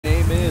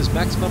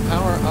Maximum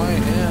Power. I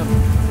am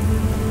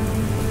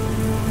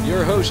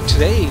your host.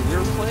 Today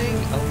we're playing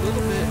a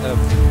little bit of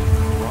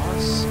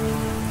Cross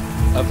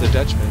of the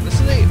Dutchman. This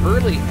is an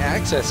early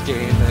access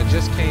game that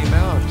just came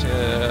out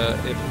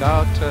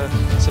about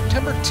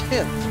September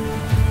 10th,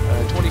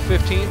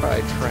 2015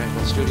 by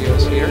Triangle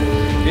Studios here.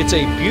 It's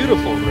a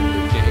beautiful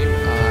rendered game.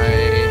 I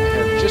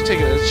have just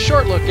taken a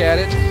short look at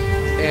it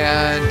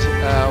and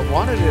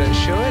wanted to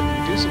show it,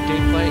 do some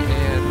gameplay,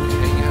 and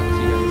hang out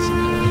with you guys.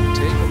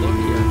 Take a look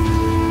here.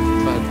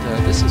 But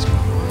this is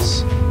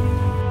Cross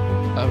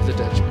of the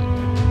Dutchman.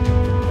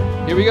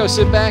 Here we go.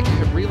 Sit back,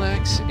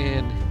 relax,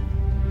 and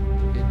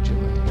enjoy.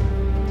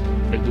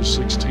 In the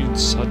 16th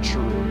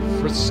century,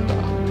 Frista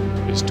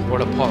is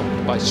torn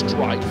apart by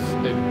strife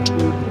and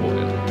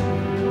turmoil.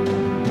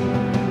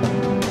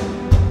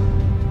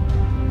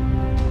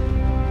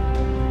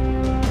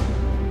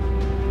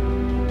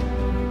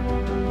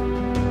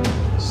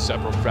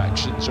 Several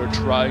factions are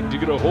trying to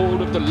get a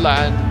hold of the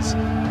lands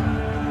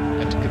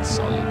and to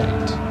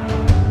consolidate.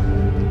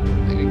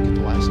 I didn't get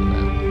the last of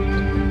that.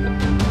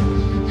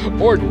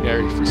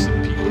 Ordinary for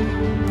some people,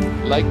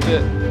 like the,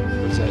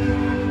 what's that,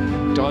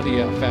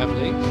 Donia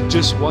family,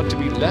 just want to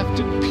be left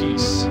in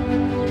peace.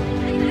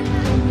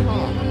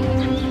 Oh.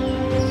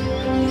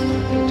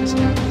 Just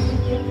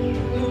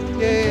happy.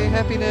 Yay,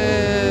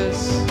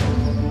 happiness!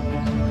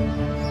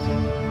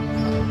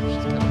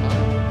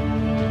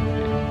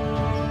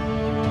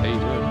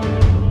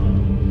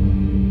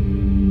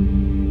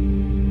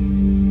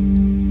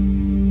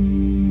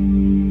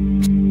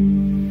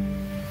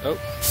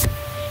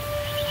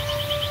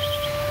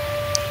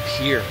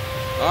 Here.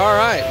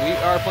 Alright, we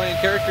are playing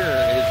character.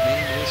 His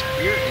name is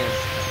Here, and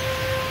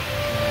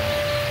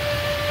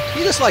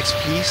he just likes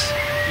peace,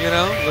 you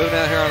know, living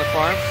out here on the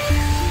farm.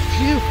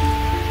 Phew!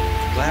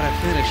 Glad I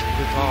finished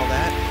with all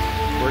that.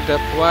 Worked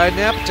up quite an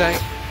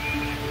appetite.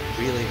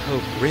 Really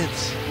hope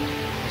Rince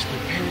has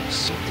prepared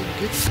something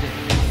good today.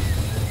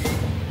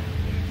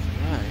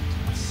 Alright,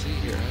 let's see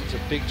here. There's a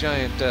big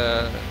giant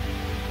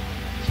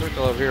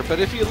circle over here. But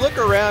if you look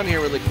around here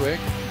really quick,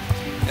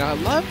 now I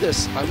love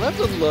this. I love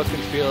the look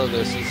and feel of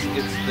this.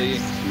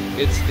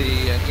 It's the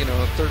you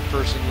know,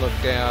 third-person look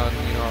down,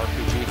 you know,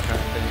 RPG kind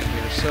of thing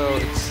here. So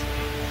it's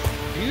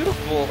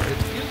beautiful.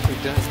 It's beautifully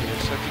done here.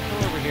 So if you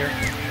come over here,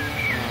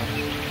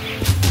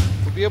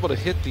 we'll be able to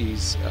hit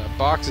these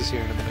boxes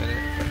here in a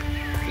minute.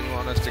 They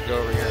want us to go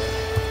over here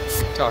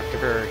and talk to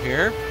her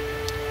here.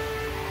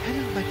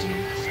 Hello, my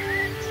dear.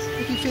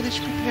 Have you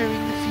finished preparing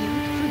the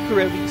field for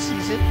growing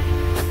season?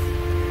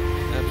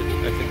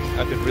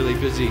 I've been really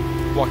busy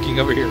walking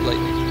over here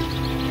lately.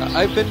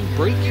 I've been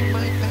breaking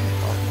my back,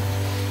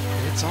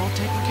 and it's all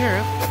taken care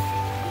of.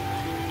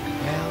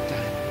 Well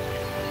done.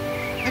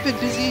 I've been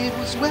busy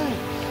as well.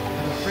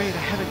 I'm afraid I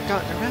haven't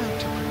gotten around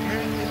to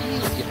preparing the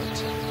meal yet.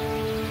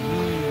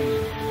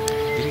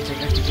 Anything I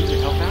have to do to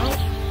help out?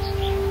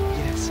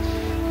 Yes,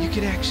 you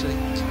can actually.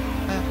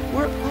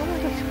 We're all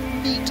out of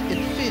meat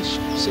and fish,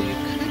 so you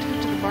could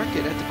head to the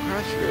market at the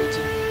crossroads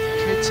and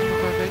trade some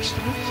of our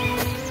vegetables.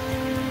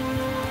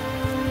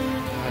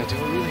 I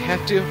don't really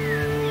have to.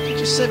 You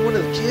just send one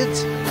of the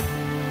kids. I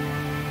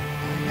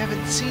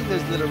haven't seen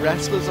those little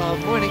rascals all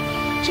morning.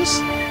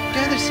 Just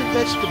gather some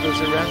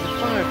vegetables around the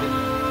farm and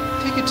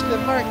take it to the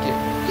market.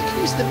 You can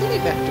use the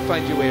mini-map to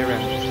find your way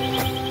around.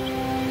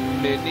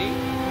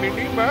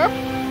 Mini-map?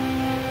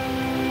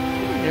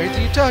 What on earth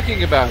are you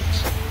talking about?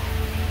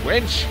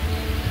 Wench?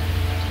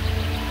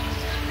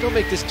 Don't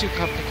make this too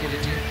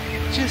complicated, dear.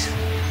 Just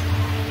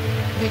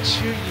make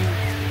sure you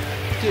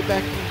get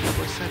back here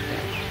before sundown.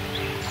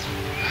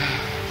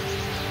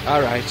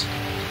 Alright,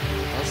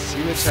 I'll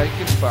see what I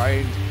can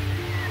find.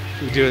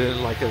 We do it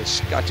in like a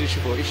Scottish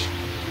voice.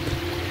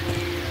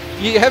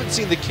 You haven't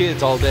seen the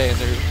kids all day and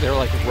they're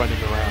like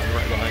running around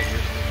right behind you.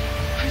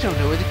 I don't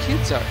know where the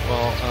kids are.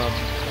 Well,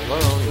 hello,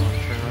 you want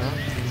to turn around?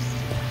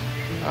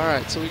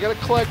 Alright, so we gotta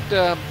collect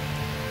up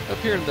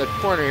here in the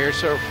corner here.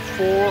 So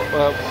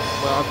well,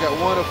 I've got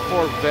one of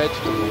 4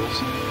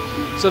 vegetables.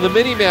 So the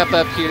mini-map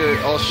up here,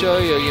 I'll show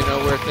you, you know,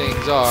 where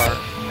things are.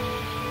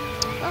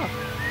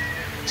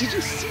 Did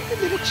you see the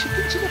little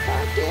chickens in the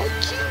farm? They're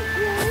cute,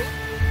 right?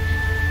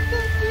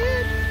 Not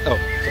yet. Oh,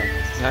 sorry.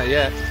 Not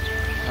yet.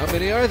 How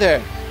many are there?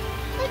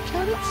 I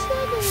counted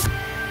 7.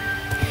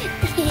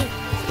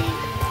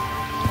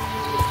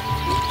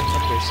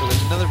 Okay, so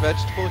there's another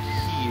vegetable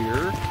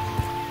here.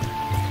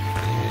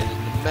 And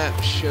the map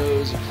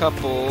shows a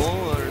couple.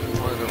 There's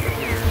one over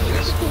here in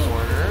this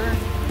corner.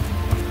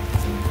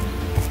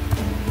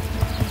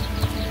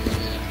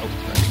 And,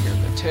 right here on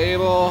the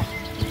table.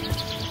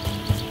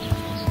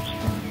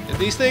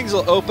 These things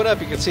will open up.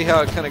 You can see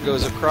how it kind of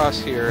goes across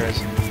here as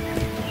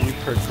we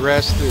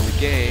progress through the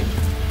game.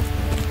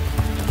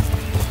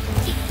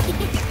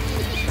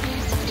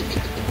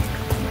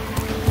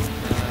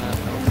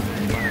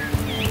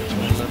 There's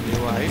my lovely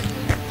wife.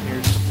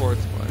 Here's the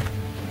 4th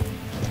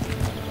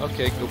one.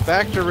 Okay, go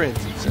back to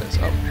Rince, it says.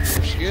 Oh,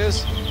 there she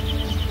is.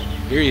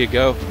 Here you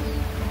go.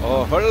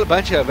 Oh, a whole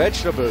bunch of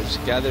vegetables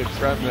gathered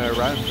from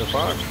around the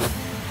farm.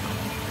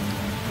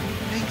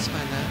 Thanks,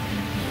 my love.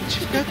 But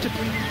you've got to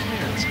bring the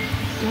carrots.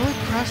 Go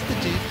across the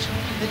ditch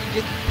and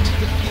get to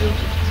the field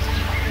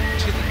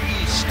to the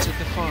east of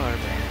the farm.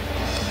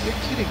 You're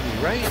kidding me,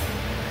 right?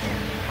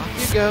 Off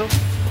you go.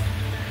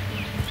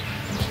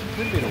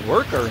 Putting me to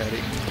work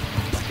already.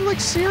 You're like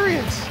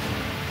serious.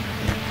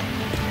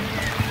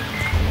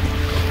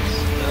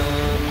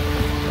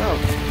 Oh,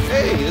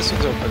 hey, this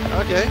one's open.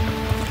 Okay.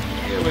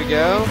 Here we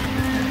go.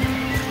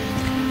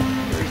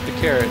 Where's the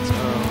carrots? Oh,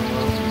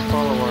 well, let's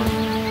follow our...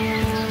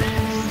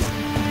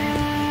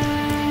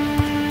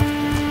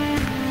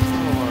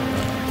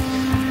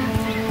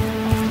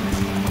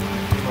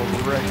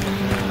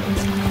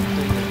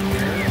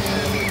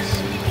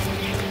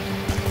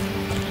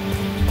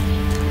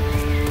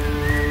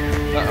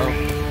 Uh-oh.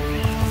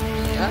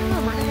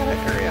 I'm running out of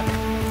area.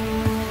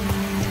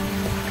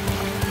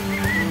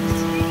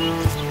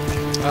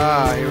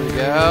 Ah, here we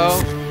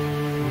go.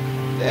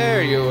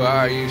 There you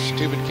are, you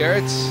stupid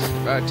carrots.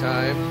 About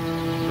time.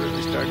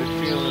 Really started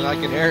feeling like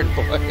an errand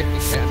boy.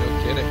 Yeah, no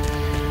kidding.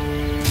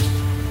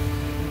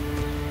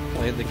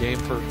 Playing the game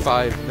for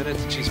 5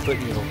 minutes and she's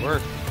putting you to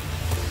work.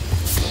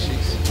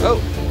 Jeez. Oh!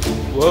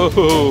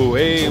 Whoa!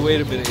 Hey,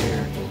 wait a minute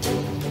here.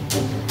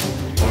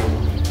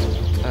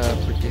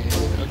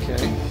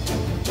 Okay.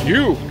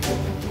 You!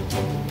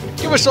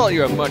 Give us all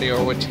your money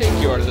or we'll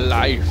take your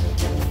life.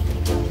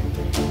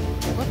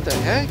 What the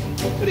heck?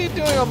 What are you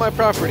doing on my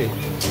property?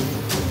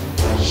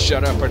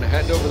 Shut up and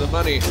hand over the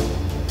money.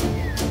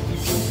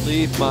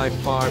 Leave my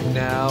farm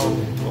now,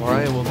 or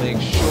I will make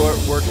short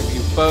work of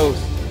you both.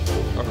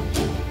 Or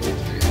both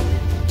of you.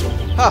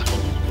 Ha!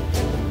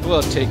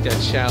 We'll take that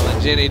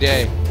challenge any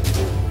day.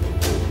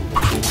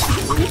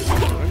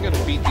 I'm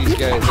gonna beat these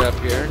guys up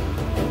here.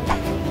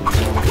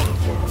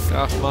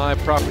 Off my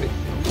property.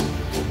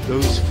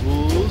 Those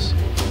fools.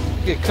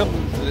 You come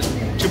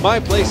to my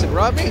place and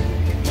rob me?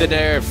 The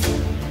nerve.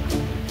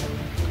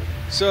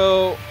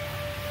 So,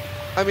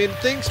 I mean,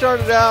 things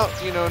started out,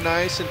 you know,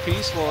 nice and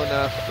peaceful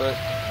enough, but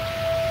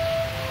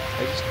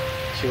I just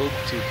killed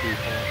 2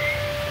 people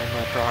on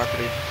my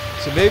property.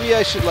 So maybe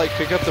I should, like,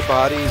 pick up the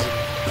bodies and,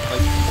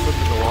 like, put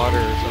them in the water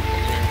or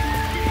something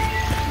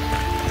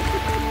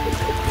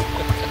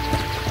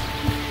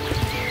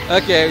here.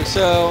 Okay,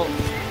 so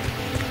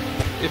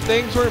if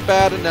things weren't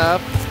bad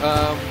enough,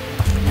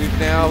 we've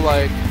now,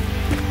 like,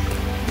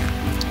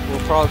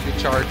 we'll probably be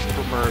charged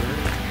for murder.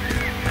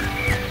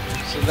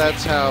 So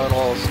that's how it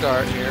all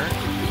start here.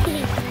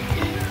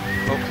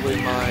 Hopefully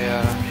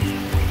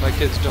my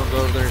kids don't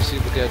go over there and see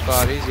the dead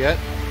bodies yet.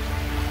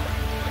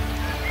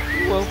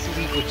 You won't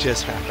believe what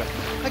just happened.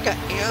 I got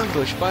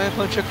ambushed by a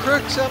bunch of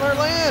crooks on our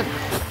land.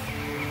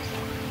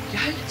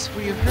 Yikes,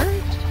 were you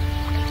hurt?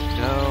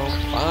 No,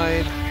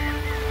 fine.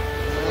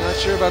 I'm not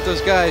sure about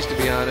those guys, to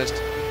be honest.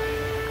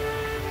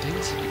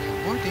 Things have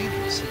become more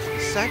dangerous since the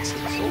Saxon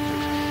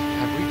soldiers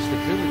have reached the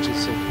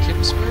villages of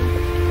Kimsmer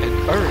and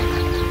Uring.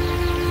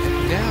 And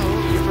now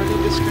you've run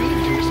into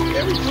strangers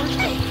every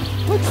doorstep.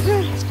 What's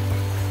next?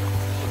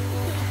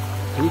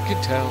 Who can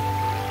tell?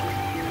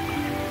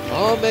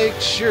 I'll make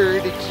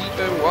sure to keep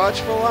a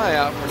watchful eye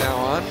out from now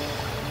on.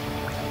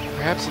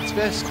 Perhaps it's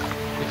best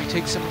if you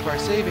take some of our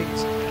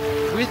savings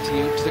with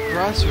you to the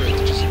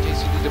crossroads, just in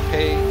case you need to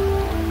pay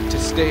to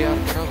stay out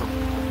of trouble.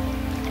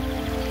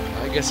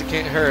 I guess it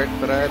can't hurt,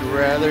 but I'd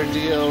rather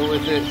deal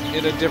with it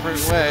in a different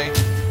way.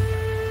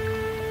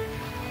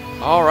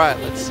 Alright,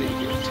 let's see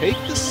here. Take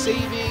the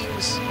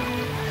savings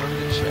from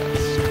the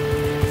chest.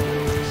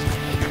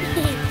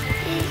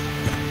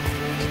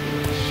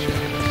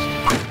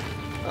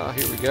 Oh,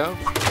 here we go.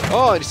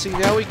 Oh, you see,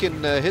 now we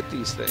can hit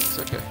these things.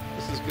 Okay,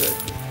 this is good.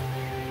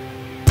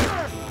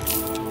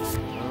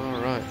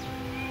 Alright.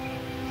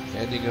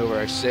 Handing over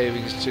our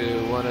savings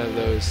to one of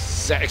those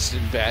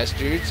Saxon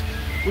bastards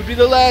would be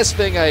the last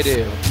thing I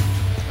do.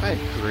 I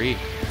agree. I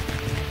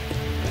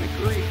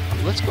agree.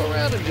 Let's go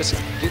around and just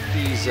get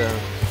these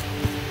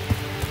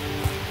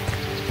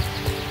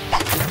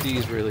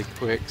really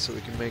quick so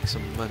we can make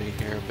some money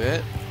here a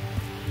bit.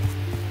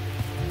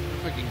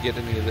 If I can get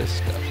any of this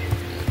stuff.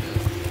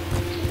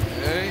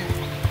 Okay.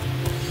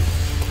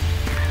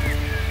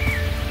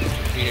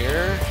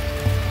 Here.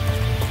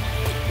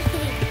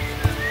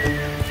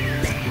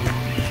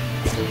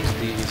 There's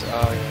these.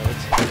 Oh, yeah,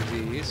 let's do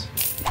these.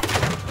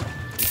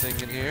 Anything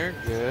in here?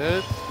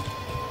 Good.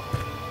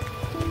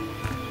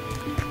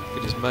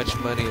 Get as much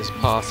money as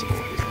possible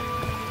here.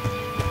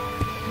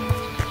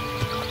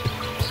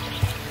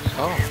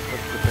 Oh, look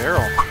at the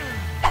barrel.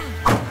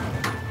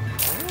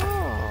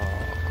 Oh,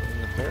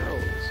 the barrel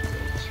is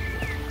good too.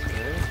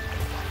 Okay.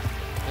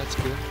 That's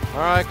good.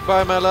 Alright,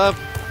 goodbye, my love.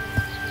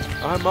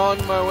 I'm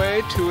on my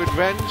way to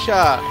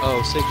adventure.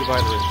 Oh, say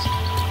goodbye to Rinse.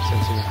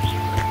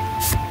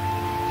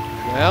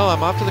 Well,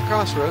 I'm off to the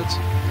crossroads.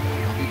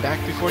 I'll be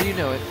back before you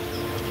know it.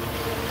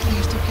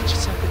 Please don't get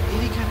yourself in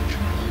any kind of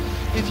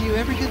trouble. If you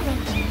ever get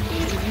lost,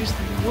 you can use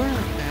the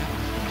world map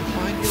to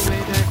find your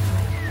way back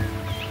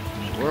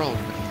home. World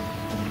map.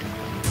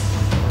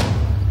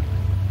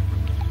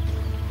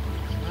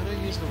 How do I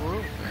use the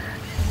world map?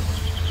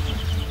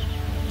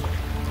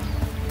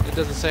 It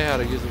doesn't say how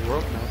to use the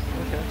world map.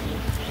 Okay.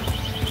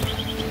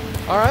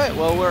 Alright,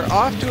 well, we're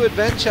off to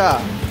adventure.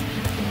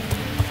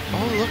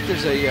 Oh, look,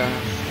 there's a, how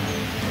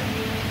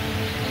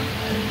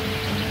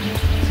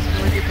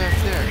do I get back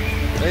there?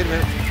 Wait a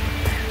minute.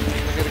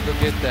 I gotta go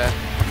get that.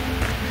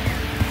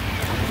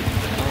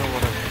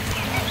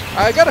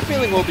 I got a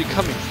feeling we'll be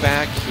coming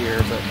back here,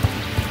 but,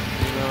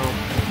 you know.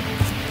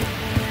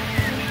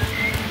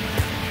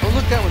 Oh,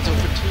 look, that one's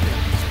open too now.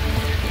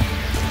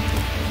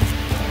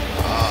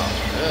 Oh,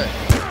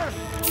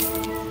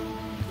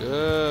 good.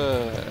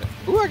 Good.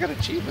 Ooh, I got an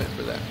achievement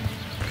for that.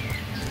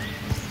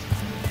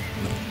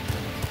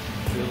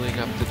 Filling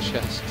up the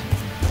chest.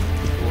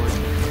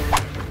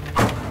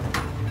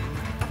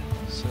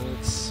 So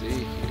let's see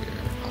here.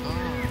 Oh,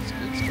 that's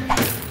good stuff.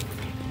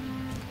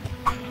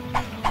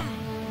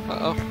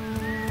 Uh-oh.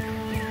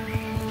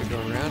 Have to go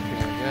around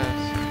here, I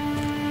guess.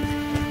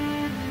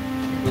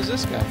 Who's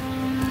this guy?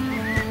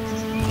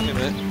 Wait a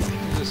minute.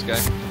 Who's this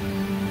guy?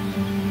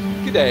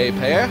 G'day,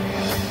 pair.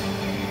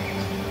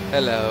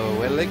 Hello,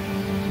 Willie.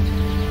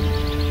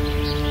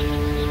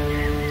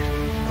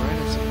 Alright,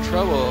 in some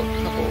trouble. A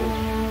couple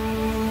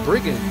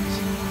brigands.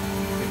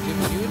 They're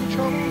giving you any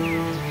trouble?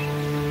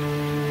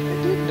 I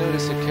did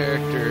notice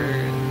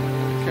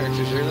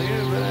characters earlier,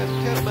 but I've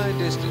kept my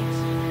distance.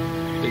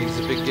 Things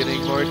have been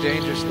getting more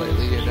dangerous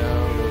lately, you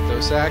know.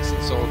 Those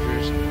Saxon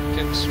soldiers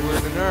can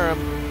swear to Nurum.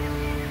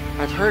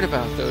 I've heard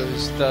about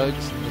those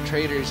thugs and the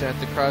traitors at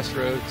the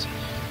crossroads.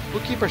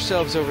 We'll keep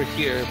ourselves over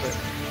here, but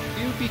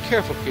you be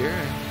careful here.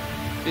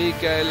 A big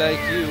guy like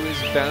you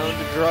is bound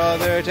to draw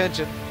their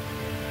attention.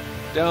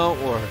 Don't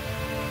worry.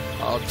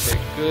 I'll take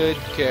good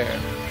care.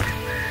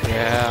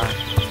 Yeah.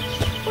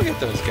 Look at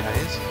those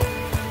guys.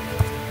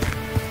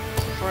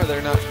 So far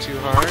they're not too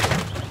hard.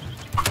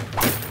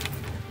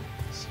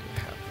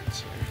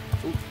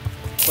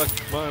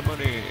 Collect my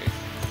money.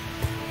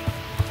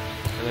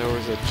 And there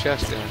was a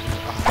chest down here.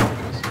 Oh, there it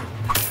is.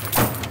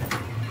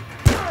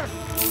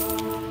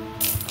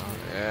 Oh,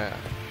 yeah.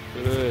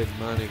 Good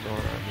money going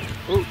on here.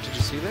 Oh, did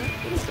you see that?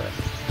 What is that?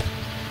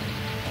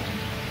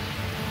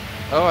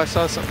 Oh, I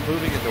saw something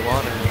moving in the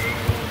water.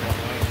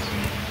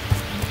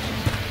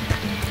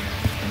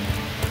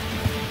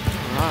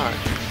 Alright.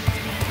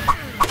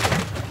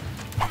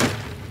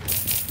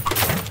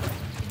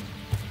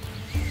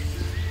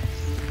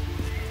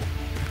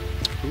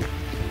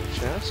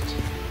 Chest.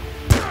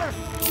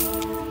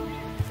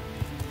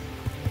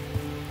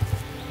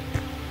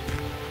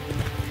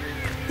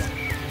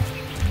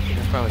 I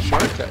found a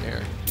shortcut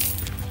here.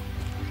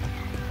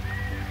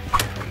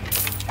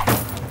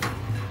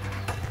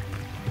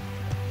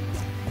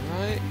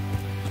 Right.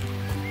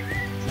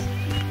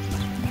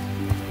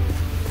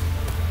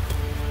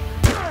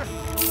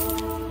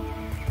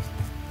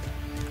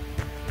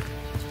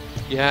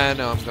 Yeah, I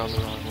know I'm going the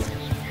wrong way.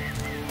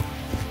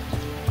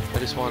 I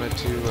just wanted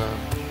to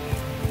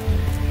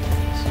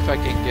if I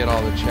can get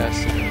all the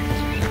chests in.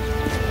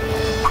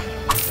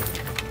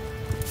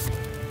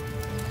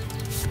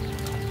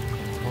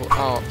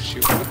 Oh,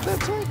 shoot. What's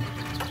that say?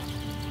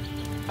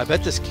 I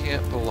bet this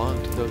camp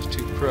belonged to those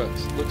two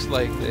crooks. Looks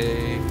like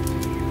they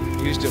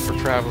used it for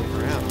traveling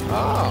around.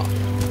 Oh.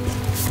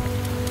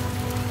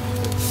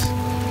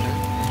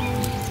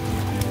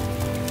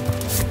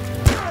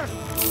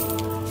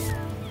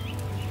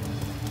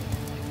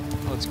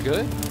 Oh, it's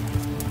good?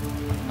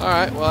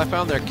 Alright, well I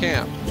found their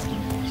camp.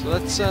 So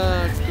let's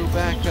go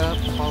back up,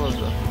 follow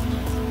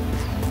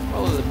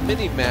the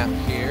mini-map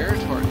here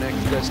to our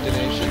next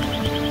destination.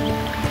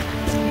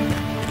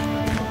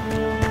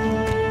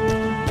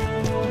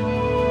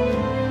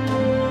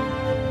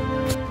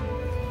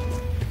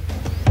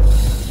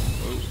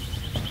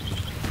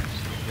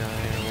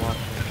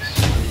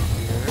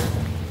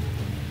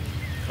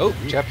 Oh,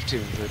 chapter 2,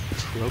 the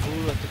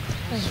trouble at the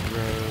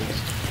crossroads.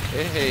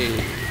 Hey,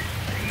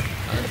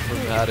 I'm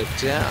from out of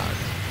town.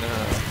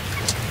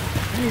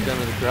 Down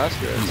to the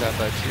crossroads, how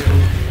about you?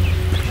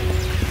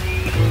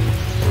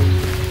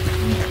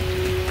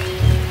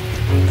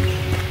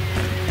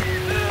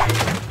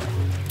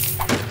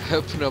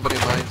 Hope nobody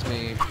minds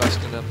me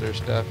busting up their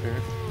stuff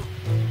here.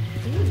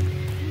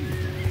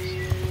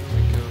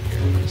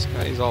 This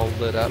guy's all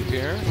lit up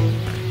here.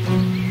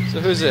 So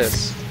who's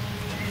this?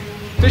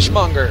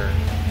 Fishmonger.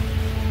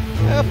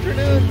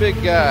 Afternoon,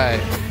 big guy.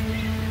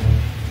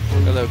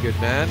 Hello, good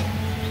man.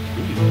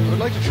 I would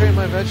like to trade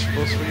my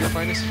vegetables for your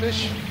finest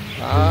fish.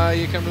 Ah,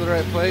 you come to the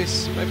right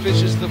place. My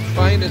fish is the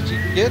finest you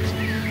can get,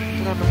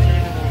 but I'm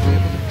afraid I won't be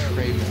able to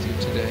trade with you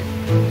today.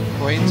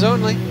 Coins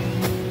only.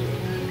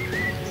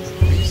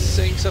 Are you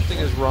saying something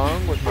is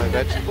wrong with my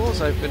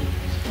vegetables? I've been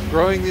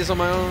growing these on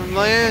my own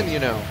land, you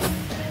know.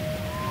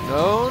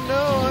 No,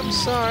 I'm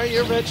sorry.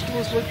 Your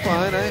vegetables look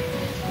fine. I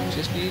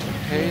just need to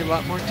pay a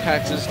lot more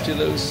taxes to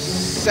those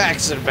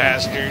Saxon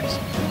bastards.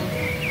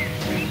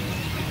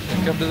 I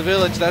come to the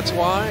village, that's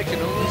why I can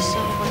only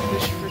sell my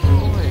fish for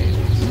coins.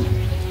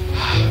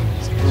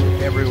 These guys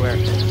are everywhere,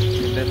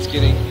 and that's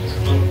getting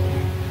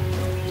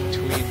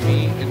between me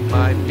and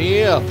my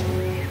meal.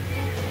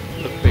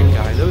 Look, big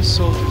guy, those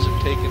soldiers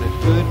have taken a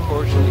good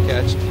portion of the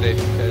catch today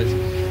because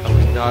I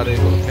was not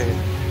able to pay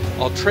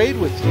them. I'll trade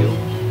with you,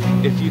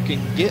 if you can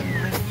get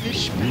my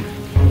fish back.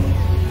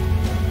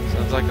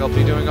 Sounds like I'll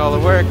be doing all the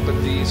work, but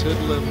these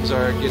hoodlums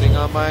are getting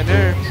on my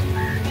nerves.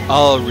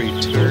 I'll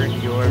return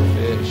your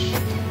fish.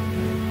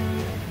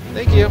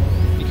 Thank you.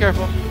 Be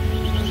careful.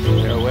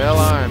 They're well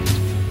armed.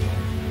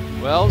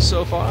 Well,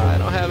 so far I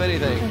don't have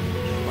anything.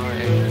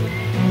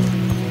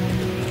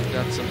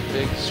 Got some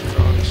big,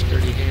 strong,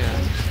 sturdy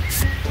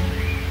hands.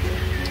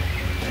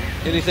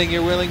 Anything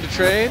you're willing to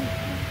trade?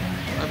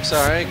 I'm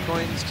sorry,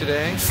 coins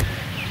today.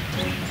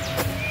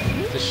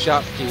 The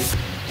shopkeep.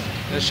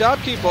 The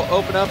shopkeep will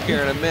open up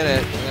here in a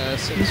minute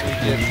as soon as we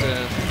get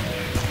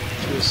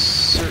to a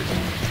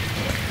certain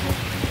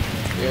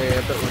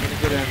area, but we're going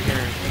to go down here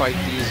and fight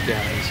these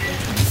guys.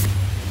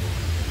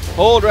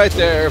 Hold right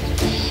there,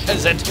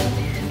 peasant.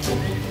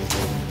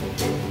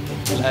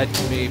 Let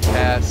me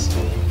pass.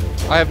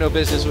 I have no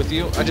business with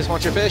you. I just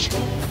want your fish.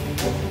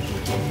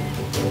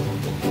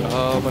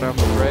 Oh, but I'm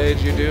afraid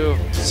you do.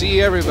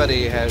 See,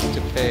 everybody has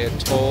to pay a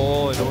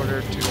toll in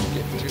order to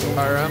get to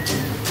Hiram,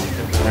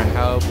 no matter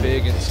how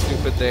big and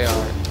stupid they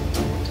are.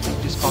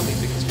 Just call me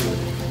big and stupid.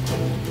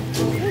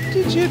 What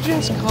did you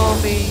just call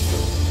me?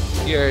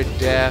 You're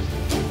deaf.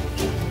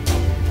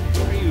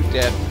 Are you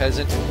deaf,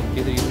 peasant?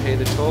 Either you pay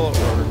the toll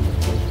or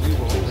we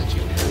won't let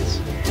you pass.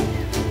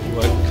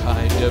 What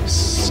kind of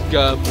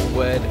scum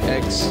would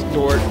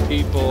extort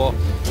people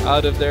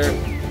out of their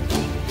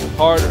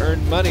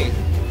hard-earned money?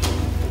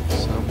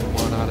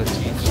 Someone ought to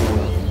teach you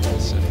a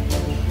lesson.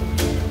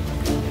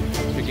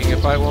 Thinking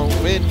if I won't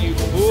win, you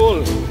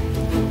fool!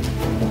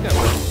 Yeah,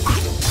 well,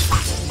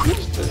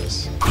 what's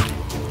this?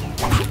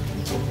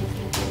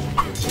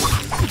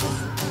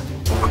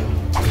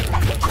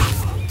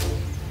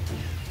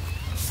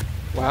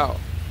 Wow.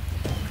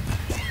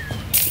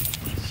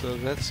 So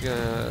that's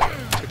gonna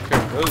take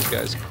care of those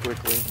guys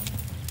quickly.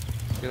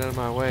 Get out of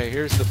my way.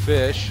 Here's the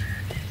fish.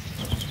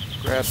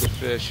 Grab the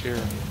fish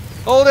here.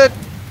 Hold it!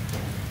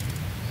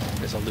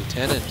 There's a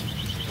lieutenant.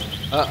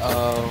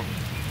 Uh-oh.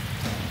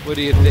 What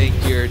do you think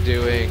you're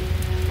doing?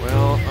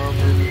 Well,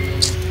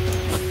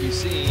 you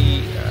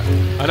see...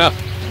 enough!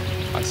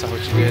 I saw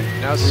what you did.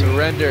 Now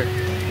surrender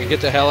and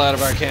get the hell out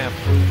of our camp.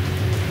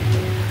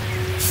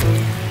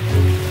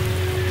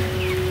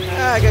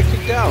 Ah, I got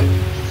kicked out.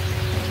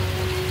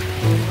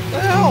 What the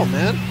hell,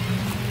 man?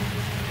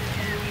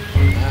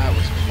 That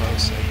was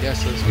close. I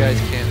guess those guys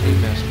can't be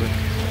messed with. I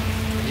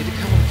need to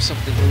come up with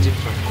something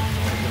different.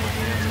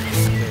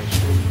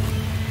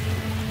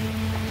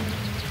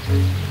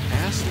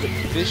 Ask the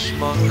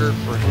fishmonger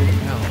for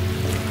help.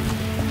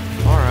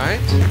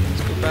 Alright,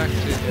 let's go back to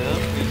him.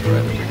 He's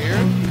right over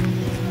here.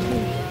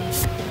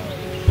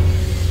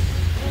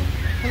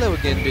 Hello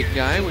again, big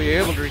guy. Were you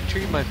able to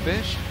retrieve my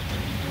fish?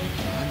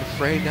 I'm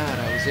afraid not.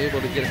 I was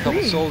able to get a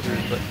couple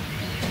soldiers, but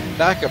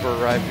backup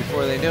arrived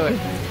before they knew it.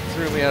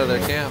 Threw me out of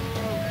their camp.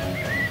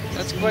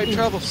 That's quite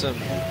troublesome.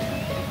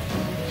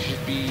 You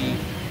should be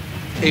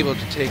able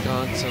to take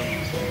on some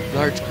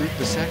large group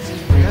of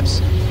Saxons,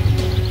 perhaps.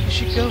 You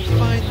should go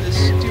find the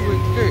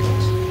steward Gert.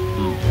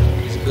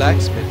 He's a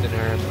blacksmith in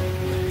Ireland,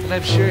 and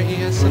I'm sure he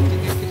has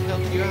something that can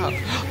help you out.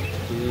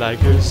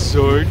 Like a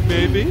sword,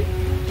 maybe?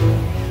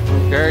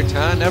 Gert,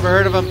 huh? Never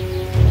heard of him.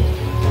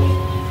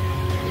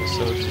 The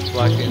soldiers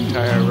block the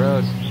entire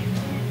road.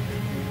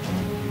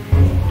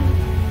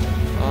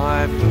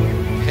 I'm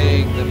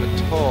paying them a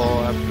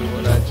toll after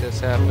what just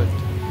happened.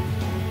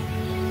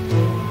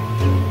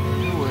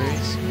 No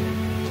worries.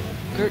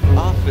 Gert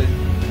often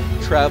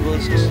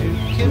travels to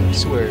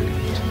Kimswerd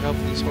to help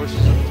these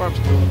horses on the farms.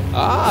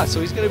 Ah, so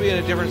he's going to be in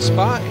a different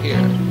spot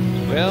here.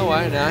 Well,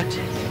 why not?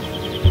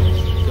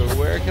 So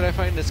where can I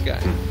find this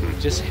guy?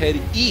 Just head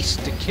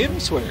east to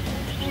Kimswerd.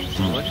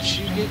 Once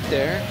you get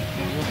there,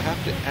 you'll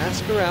have to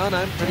ask around,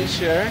 I'm pretty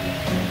sure.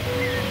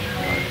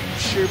 I'm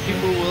sure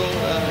people will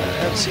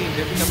have seen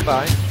him come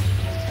by.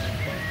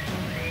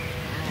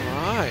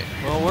 Alright,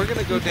 well we're going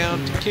to go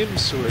down to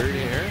Kimswerd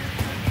here.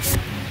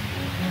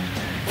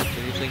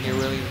 Anything you're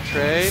willing to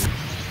trade?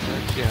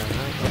 Yeah,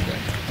 okay.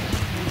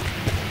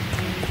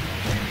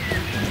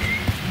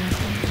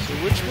 So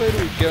which way do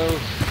we go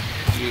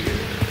here?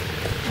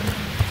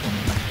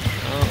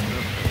 Oh, no,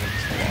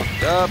 it's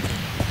locked up.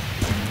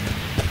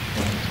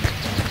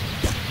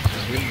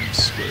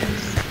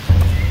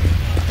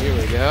 Here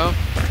we go.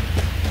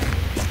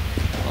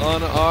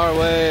 On our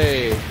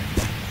way.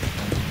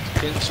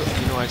 You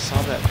know, I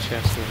saw that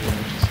chest over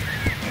there.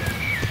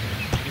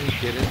 Let me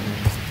get in there.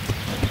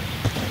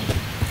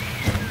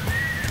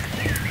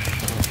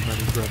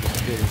 Money brother,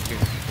 get in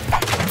here.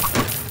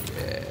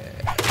 Yeah.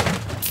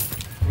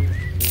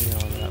 Give me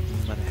all that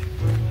money.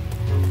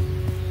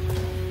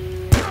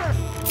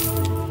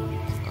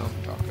 I'm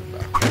talking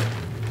about.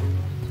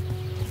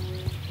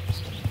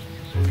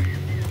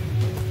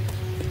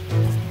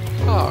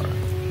 Alright.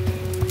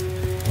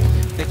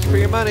 Thank you for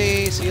your money.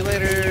 See you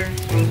later.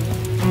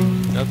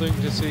 Nothing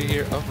to see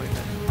here. Oh, wait.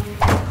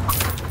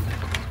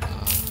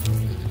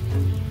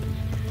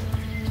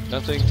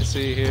 Nothing to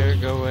see here.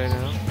 Go away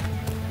now.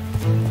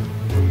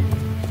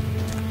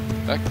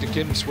 Back to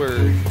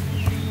Kimswerd.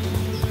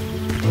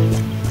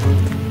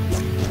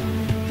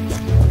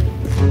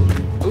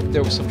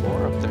 there's some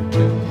more up there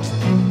too.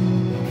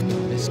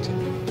 Missed it.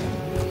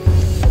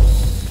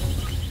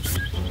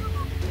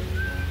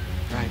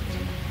 Right.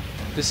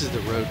 This is the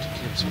road to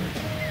Kimsworth.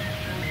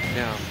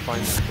 Now,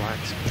 find the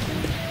blacksmith.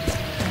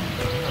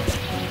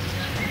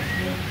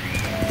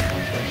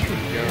 Where should we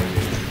go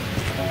here?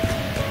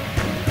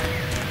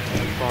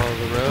 Follow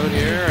the road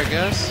here, I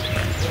guess.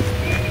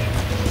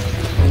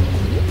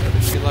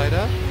 Did she light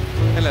up?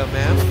 Hello,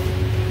 ma'am.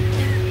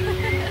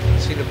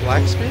 Seen a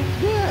blacksmith?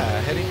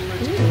 Yeah, heading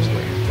towards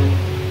Kimsworth.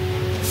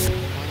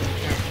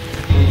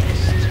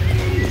 East.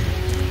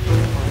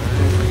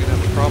 Alright, we're gonna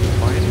have a problem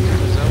finding him.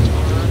 Is that what's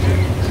going on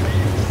here?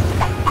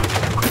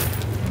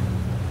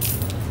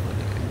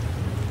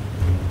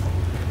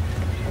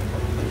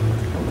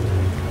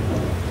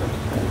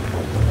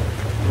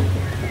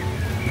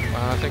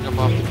 Wow, I think I'm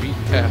off the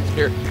beaten path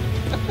here.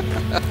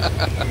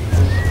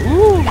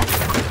 Woo!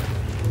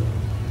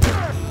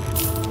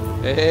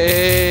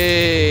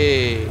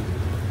 Hey!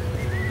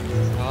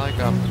 I like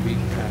off the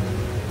beaten path.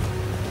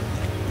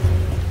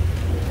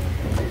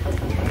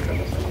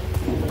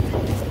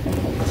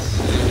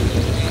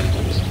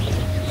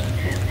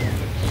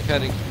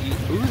 Cutting.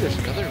 Ooh, there's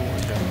another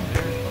one down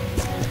there.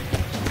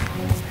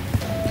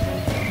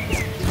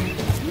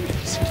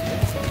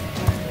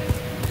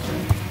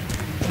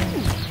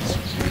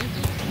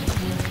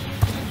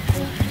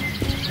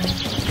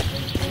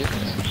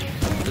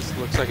 This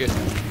looks like it.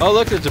 Oh,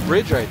 look, there's a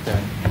bridge right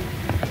there.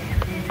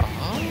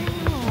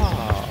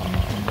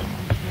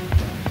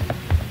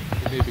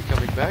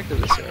 Back to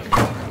this area.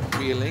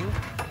 Feeling.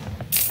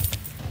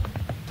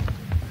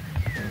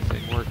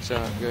 Everything works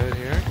out good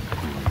here.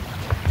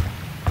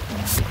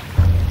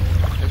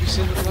 Have you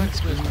seen the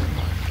blacksmith?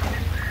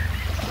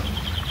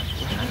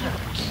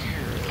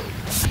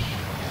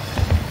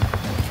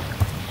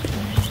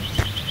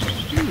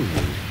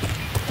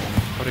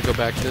 I want to go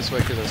back this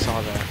way because I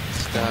saw that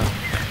stuff.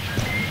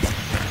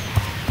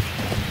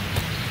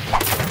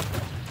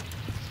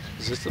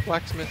 Is this the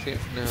blacksmith here?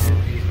 No,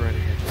 he's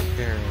running into a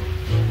carriage.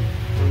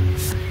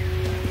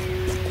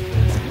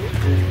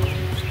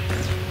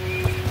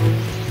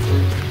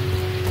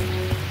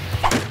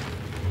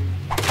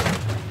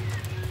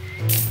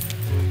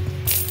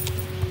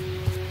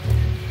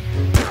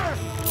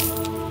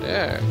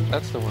 There,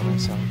 that's the one I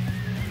saw.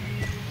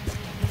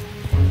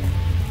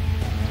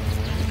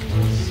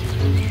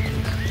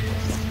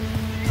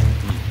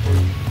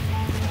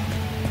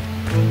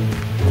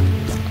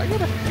 I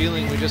got a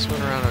feeling we just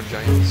went around a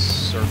giant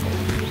circle.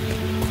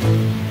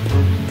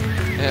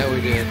 Yeah, we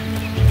did.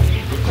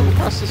 We come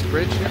across this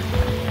bridge here?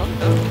 Oh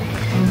no.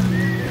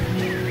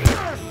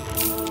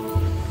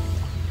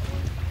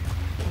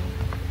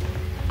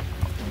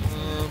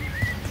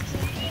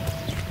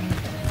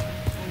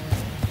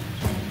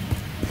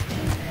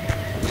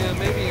 Yeah,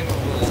 maybe in a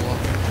little while.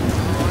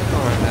 Oh, I know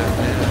where I'm at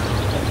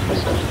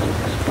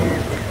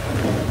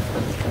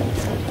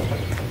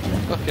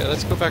now. Okay,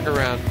 let's go back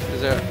around.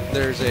 There's a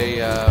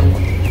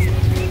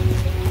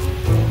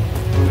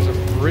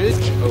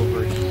bridge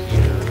over here.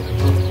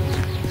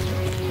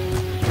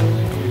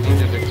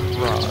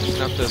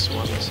 Not this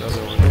one, this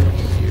other one over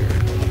here.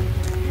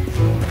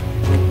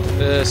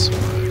 This one.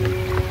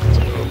 Let's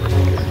go over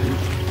here.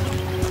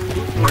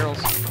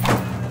 Barrels.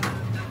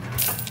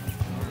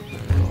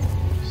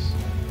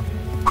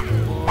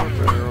 More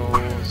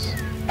barrels.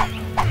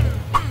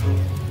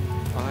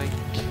 I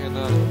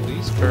cannot.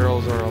 These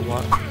barrels are a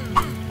lot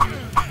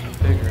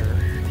bigger.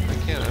 I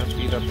can't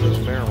beat up those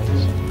barrels.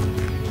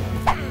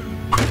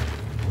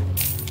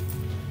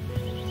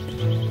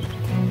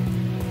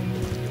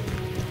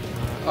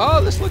 Oh,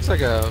 this looks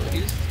like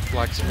he's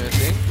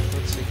blacksmithing.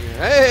 Let's see here.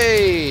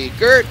 Hey,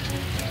 Gert!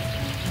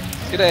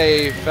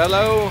 G'day,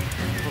 fellow.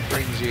 What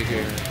brings you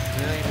here?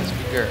 Yeah, you must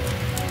be Gert.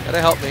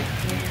 Gotta help me.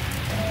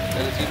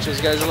 Gotta teach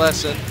those guys a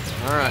lesson.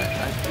 Alright,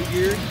 I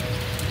figured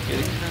you're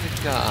the kind of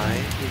guy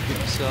who'd get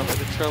himself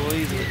into trouble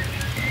easily.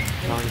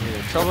 Calling me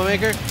a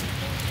troublemaker?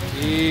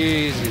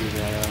 Easy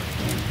now.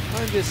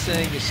 I'm just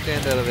saying you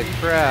stand out of the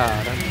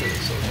crowd. I'm pretty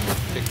social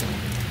picking.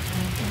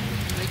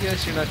 I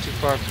guess you're not too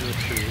far from the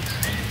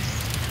truth.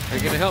 Are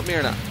you gonna help me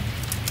or not?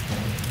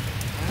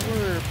 If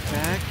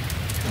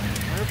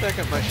I were back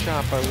at my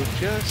shop, I would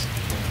just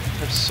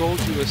have sold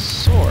you a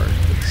sword.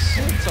 But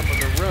since I'm on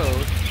the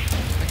road,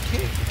 I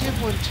can't give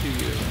one to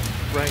you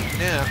right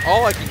now.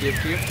 All I can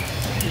give to you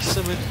is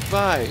some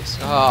advice.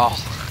 Oh,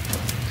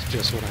 it's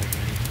just what I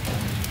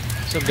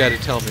need. Some guy to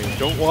tell me,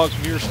 don't walk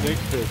near snake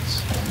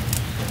pits.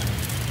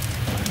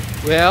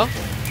 Well,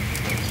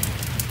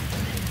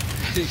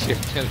 you're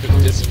kind of a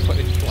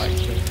disappointing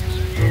blacksmith.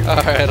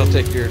 Alright, I'll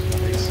take your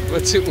advice.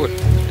 What's it worth?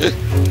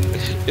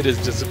 It is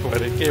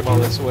disappointing. Came all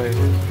this way.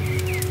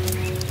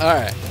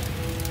 Alright.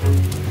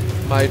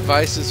 My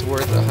advice is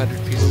worth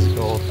 100 pieces of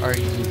gold. Are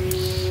you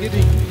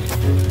kidding me?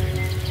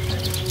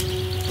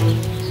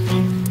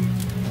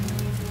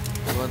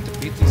 You want to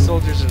beat these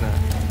soldiers or not?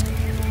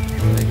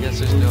 I guess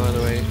there's no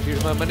other way.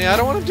 Here's my money. I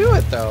don't want to do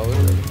it though.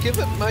 Give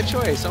it my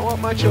choice. I want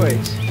my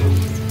choice.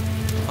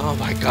 Oh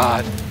my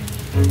god.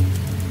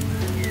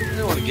 I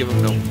don't want to give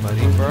him no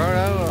money for it.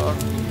 I'll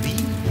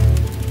leave.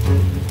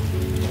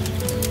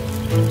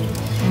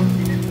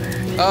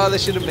 Oh, they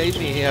should have made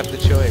me have the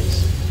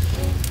choice.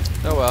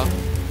 Oh well.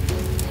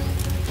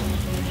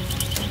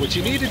 What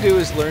you need to do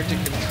is learn to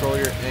control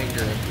your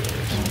anger of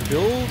yours.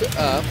 Build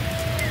up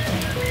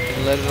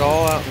and let it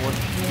all out in one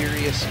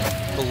furious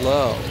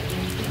blow.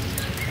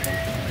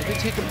 Maybe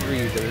take a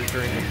breather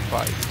during a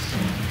fight.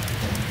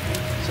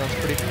 Sounds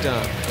pretty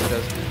dumb,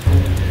 doesn't it?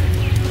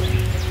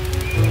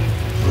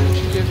 Why don't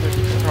you give it a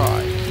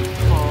try? Keep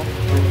calm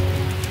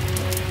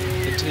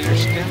until your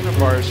stamina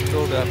bar is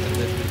filled up and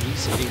then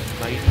release a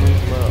mighty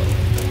blow.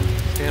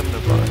 Stamina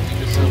bar.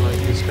 You just sound like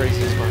this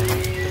crazy smart.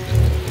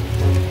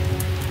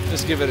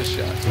 Just give it a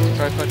shot.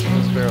 Try punching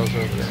those barrels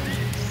over there.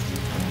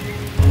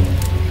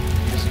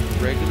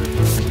 Using regular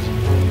punches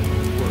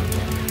won't work.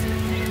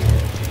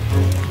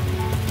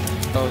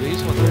 Oh,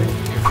 these ones are in here.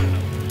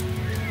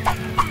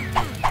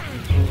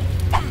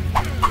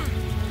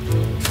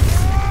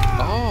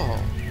 Oh!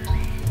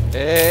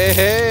 Hey,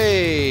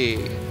 hey!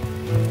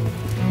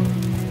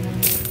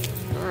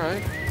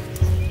 Alright.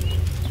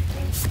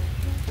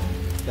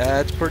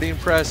 That's pretty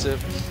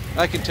impressive.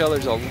 I can tell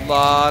there's a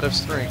lot of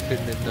strength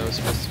hidden in those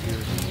fists of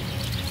yours.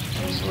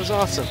 It was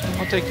awesome.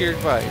 I'll take your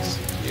advice.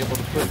 Be able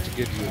to put it to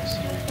good use.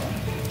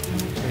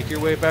 Make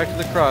your way back to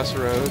the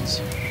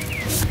crossroads.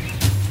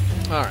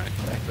 Alright,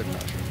 back to the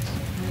crossroads.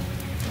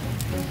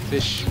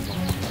 Fish.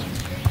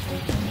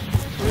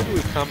 Where do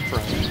we come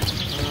from?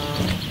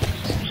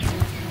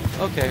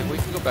 Okay, we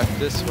can go back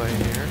this way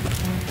here.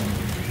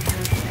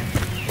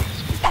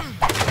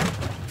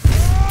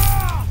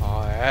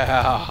 Oh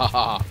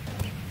yeah!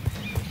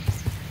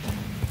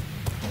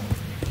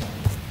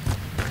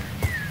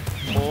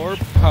 More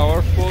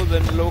powerful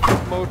than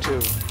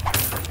locomotive.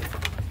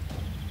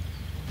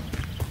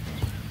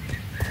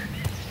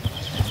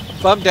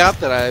 Bummed out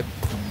that I...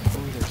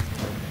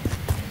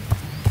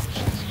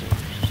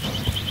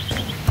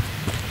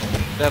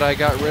 that I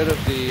got rid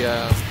of the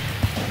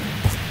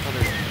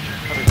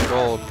 100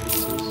 gold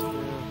pieces.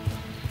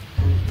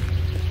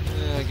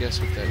 Yeah, I guess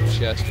with that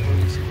chest at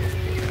least.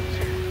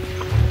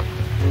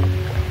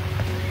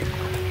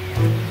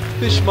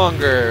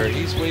 Fishmonger,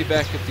 he's way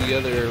back at the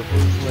other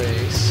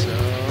place, so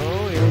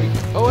here we go.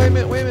 Oh, wait a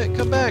minute,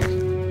 come back!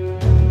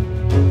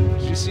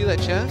 Did you see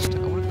that chest? I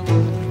want to go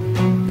look.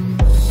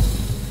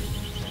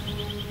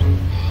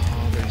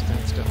 Oh, there's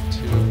that stuff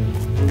too.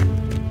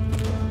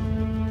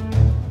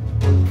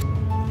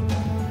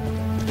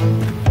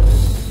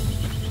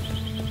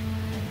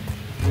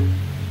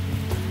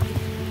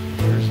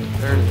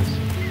 There it is.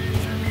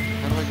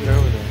 How do I get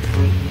over there?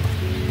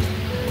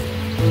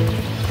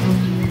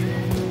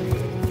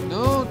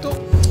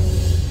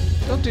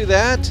 Don't do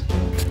that!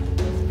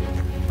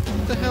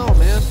 What the hell,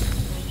 man?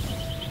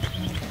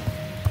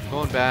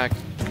 Going back. How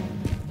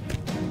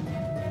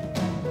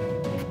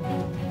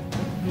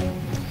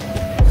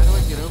do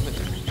I get over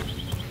there?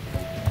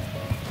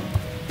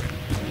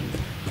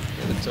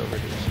 Yeah, that's over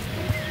here.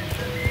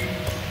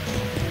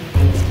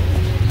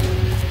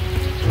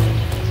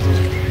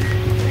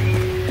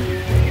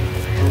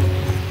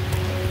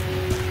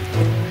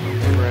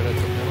 Okay, right at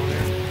the middle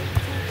there.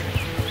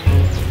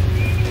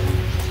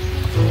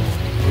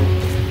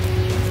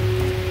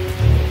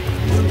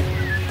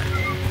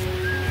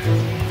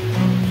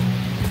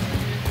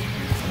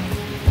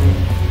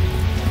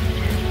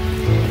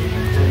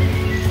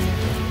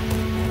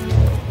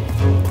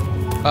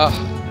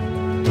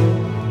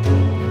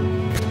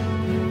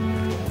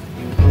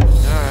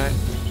 Alright.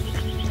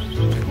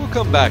 We'll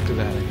come back to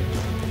that again.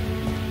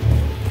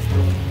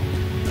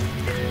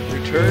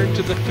 Return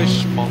to the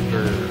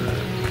fishmonger.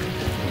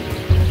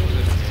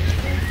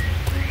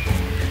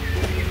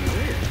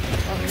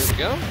 Oh, here we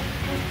go.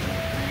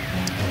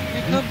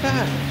 You come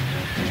back.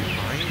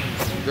 Mine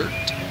dirt.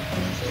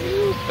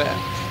 You bet.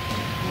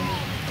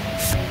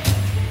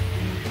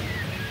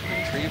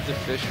 Retrieve the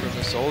fish from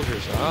the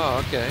soldiers.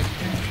 Oh, okay.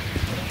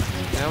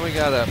 Now we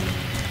got a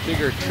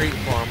bigger treat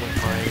for him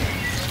with my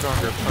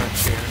stronger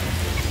punch here.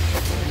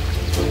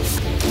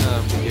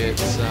 Get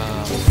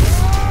some.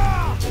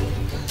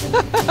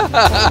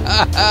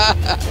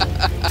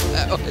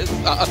 That was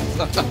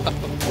awesome.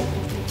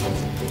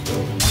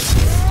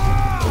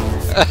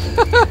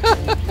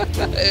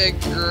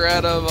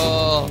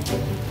 Incredible.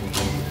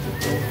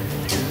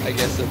 I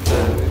guess it's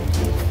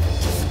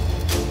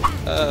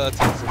oh, that's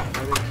awesome. I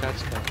didn't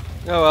catch that.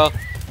 Oh well.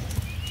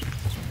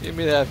 Give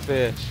me that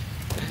fish.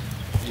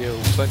 You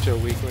bunch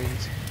of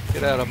weaklings.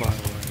 Get out of my way.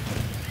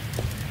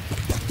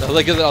 Oh,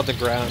 look at it on the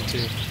ground,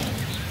 too.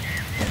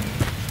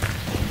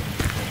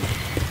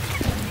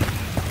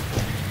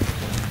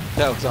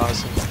 That was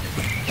awesome.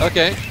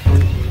 Okay.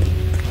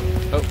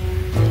 Oh,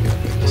 go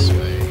this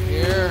way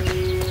here.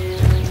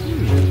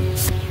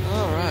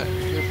 Alright,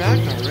 you're back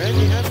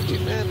already? How did you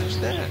manage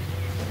that?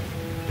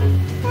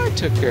 I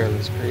took care of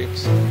those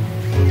creeps.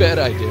 Bet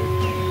I did.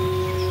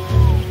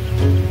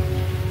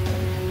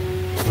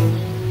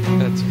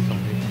 That's funny.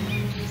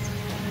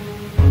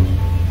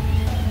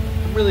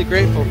 I'm really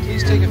grateful.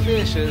 Please take a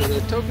fish as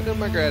a token of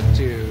my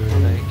gratitude.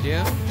 Thank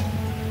you.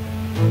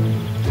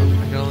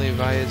 I can only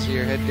advise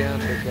you head down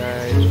to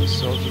guide. The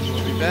soldiers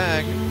will be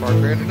back in far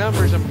greater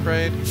numbers, I'm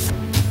afraid.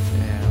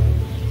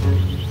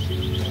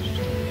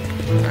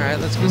 Alright,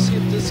 let's go see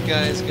if this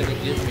guy's gonna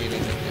give me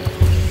anything.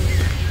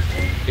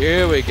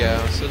 Here we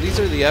go. So these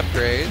are the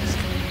upgrades.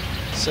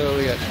 So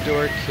we got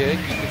door kick.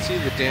 You can see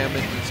the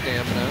damage and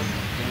stamina.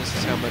 And this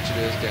is how much it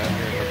is down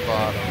here at the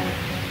bottom.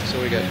 So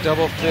we got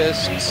double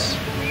fists,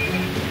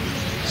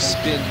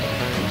 spin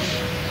punch,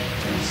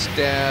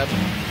 stab,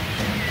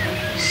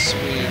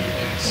 swing,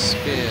 and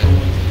spin.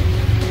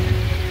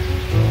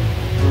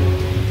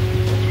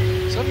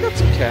 So I've got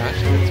some cash,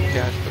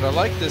 but I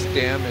like this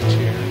damage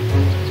here.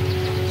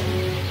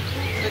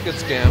 I think it's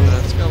stamina.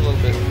 It's got a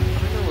little bit. I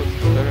don't know what's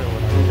better than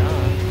what I've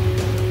got.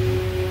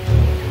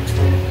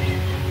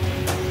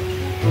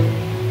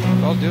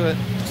 I'll do it.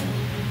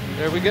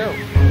 There we go.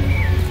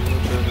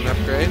 An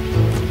upgrade.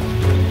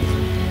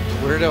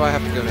 Where do I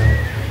have to go now?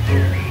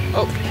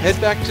 Oh, head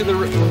back to the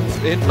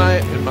in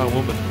my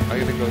woman. I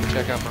gotta go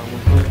check out my woman.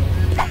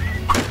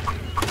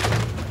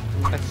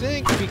 I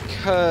think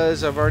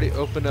because I've already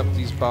opened up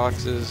these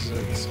boxes,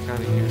 it's kind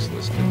of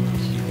useless to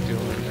keep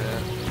doing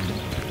that.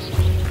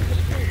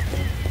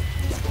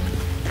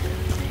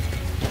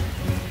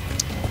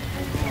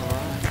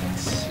 Alright,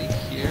 let's see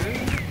here.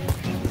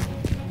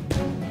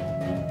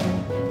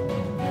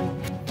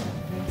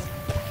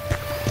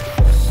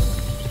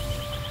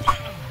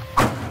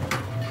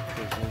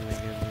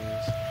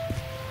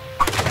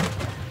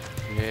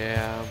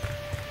 Yeah.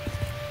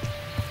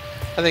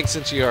 I think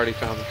since you already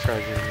found the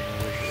treasure, you know,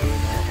 there's really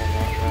not a whole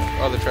lot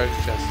left. Oh, the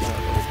treasure chest is not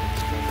really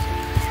expensive.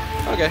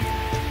 Okay.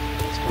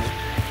 That's fine.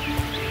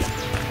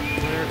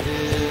 Where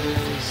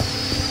is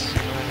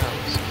my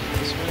house?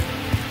 This way?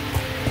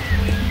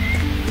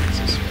 It's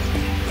this way.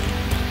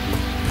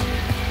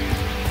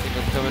 I think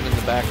I'm coming in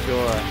the back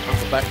door. I'm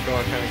the back door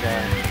kind of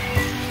guy.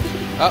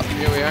 Oh,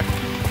 here we are.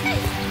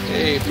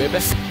 Hey, baby.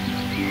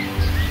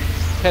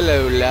 Hello,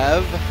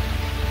 love.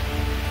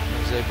 I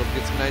was able to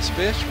get some nice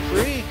fish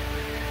free.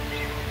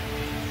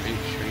 Are you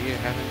sure you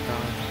haven't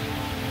gone?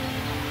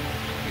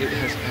 It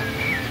has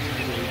happened.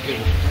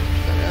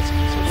 That's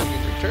something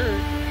in return.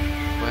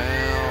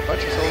 Well, a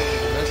bunch of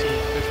soldiers are messing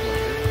with the fish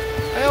loader.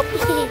 I help you.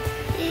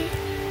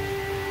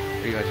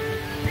 Are you guys going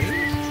to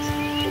please?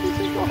 What do you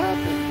think will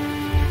happen?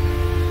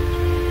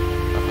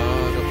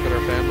 Don't put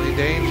our family in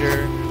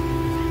danger.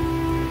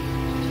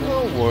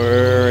 Don't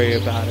worry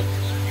about it.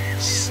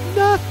 It's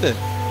nothing.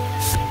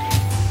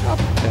 I'll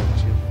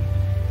protect you.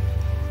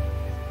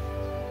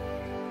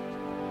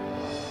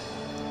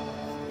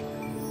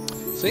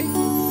 See?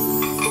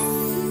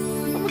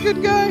 I'm a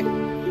good guy.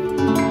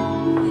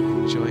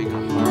 Enjoying a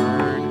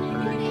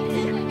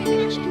hard-earned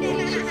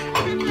vegetables.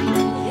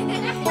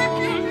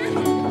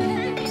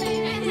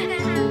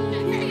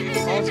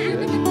 All's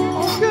good.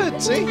 All's good,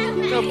 see?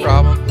 No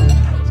problem.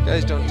 These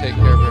guys don't take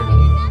care of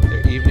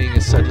their evening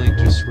is suddenly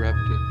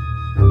disrupted.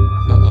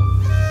 Uh-oh.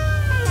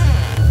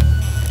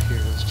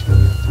 Here, let's check out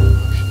the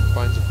ocean.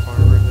 Finds a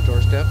farmer in the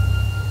doorstep.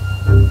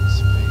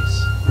 Space.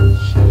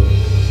 Shit.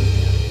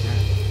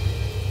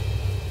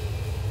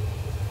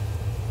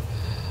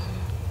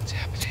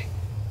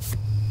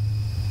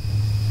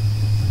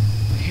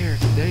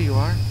 There you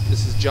are.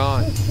 This is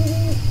John.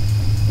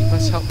 You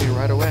must help me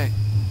right away.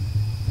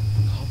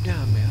 Calm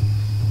down, man.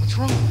 What's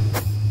wrong?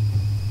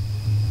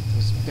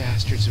 Those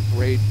bastards have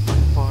raided my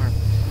farm.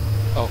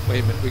 Oh,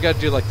 wait a minute. We gotta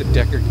do like the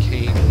Deckard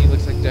Cain. He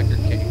looks like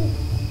Deckard Cain.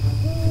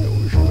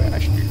 Those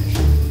bastards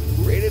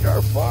raided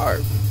our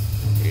farm.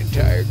 The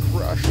entire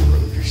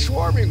crossroads are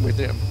swarming with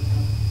them.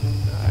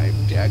 I'm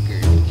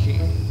Deckard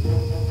Cain.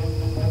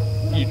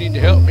 You need to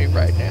help me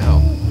right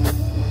now.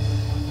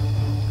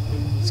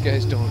 These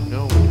guys don't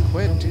know when to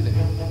quit, do they?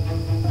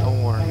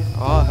 Don't worry,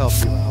 I'll help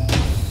you out.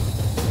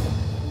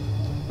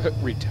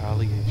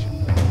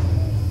 Retaliation.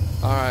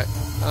 Alright,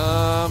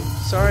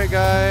 sorry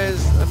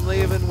guys, I'm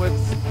leaving with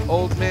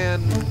old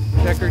man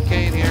Deckard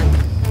Cain here.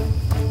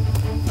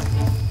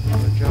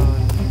 Or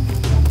John.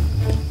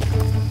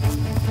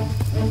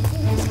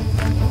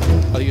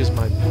 I'll use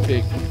my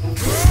big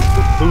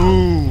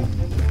boom.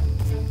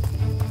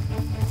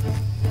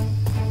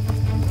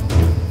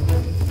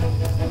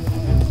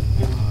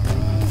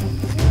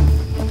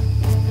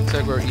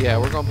 Yeah,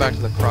 we're going back to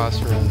the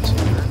crossroads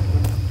here.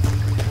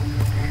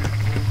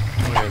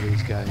 Where are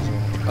these guys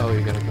at? Oh,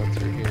 you gotta go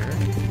through here.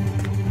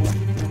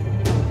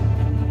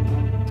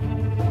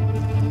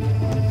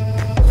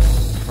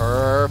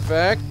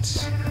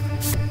 Perfect.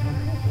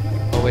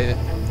 Oh, wait.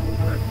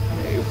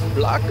 Hey,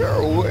 block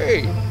our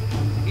way.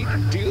 We need to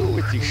deal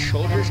with these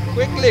soldiers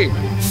quickly.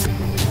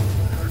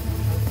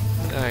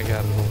 I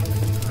got it.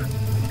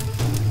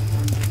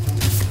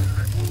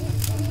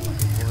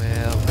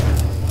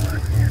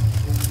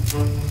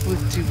 What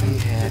do we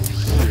have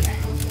here?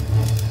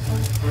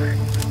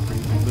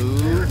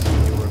 Remove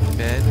your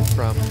men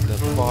from the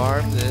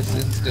farm this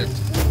instant.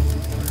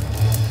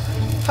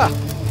 Ha!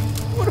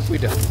 What have we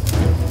done?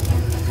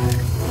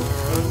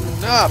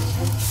 Enough!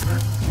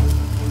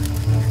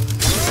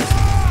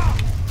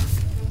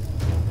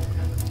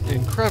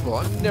 Incredible,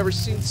 I've never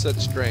seen such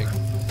strength.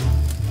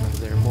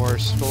 There are more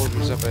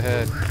soldiers up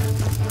ahead.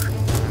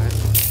 Alright.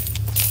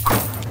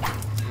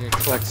 I'm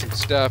gonna collect some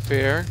stuff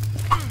here.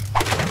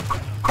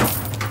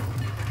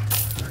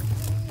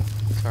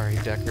 Sorry,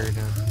 Deckard.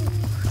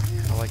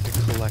 I like to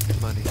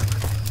collect money.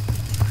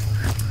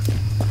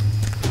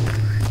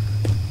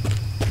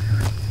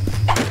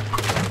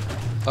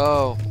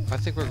 Oh, I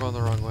think we're going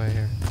the wrong way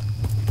here.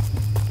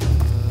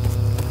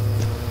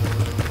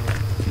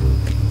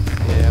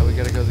 Yeah, we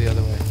gotta go the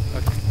other way.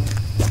 Okay.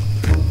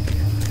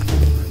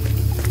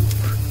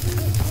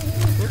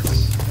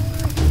 Oops.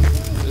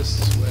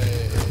 This way.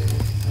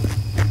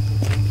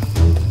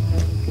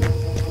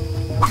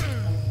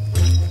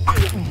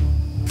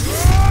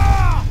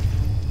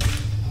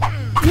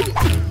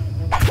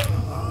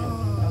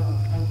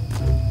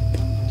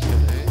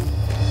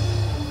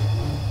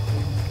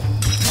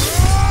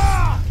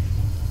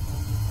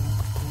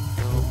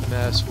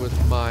 With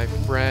my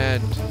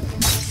friend.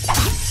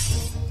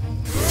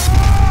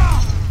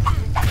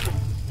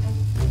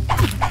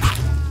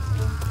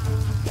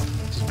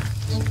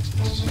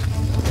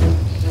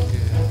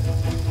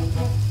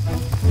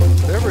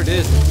 Whatever it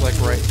is, it's like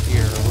right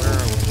here. Where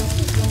are we?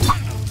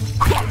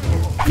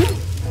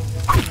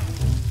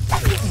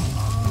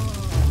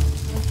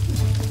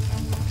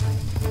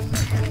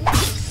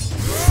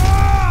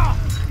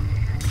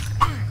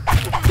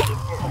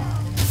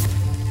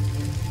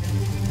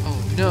 Oh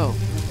no.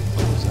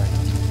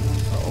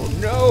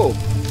 No!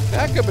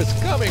 Backup is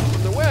coming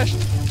from the west!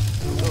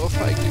 I don't know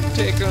if I can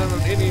take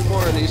on any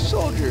more of these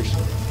soldiers.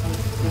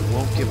 We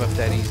won't give up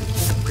that easy.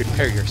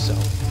 Prepare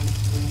yourself.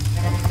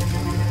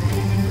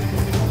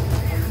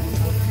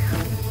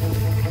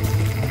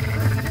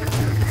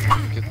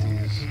 Get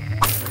these.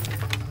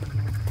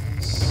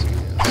 Let's see.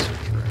 Let's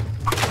search around.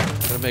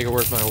 Gotta make it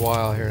worth my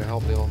while here to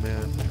help the old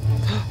man.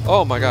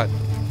 Oh my god!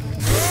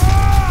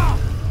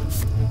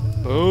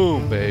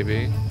 Boom,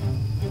 baby.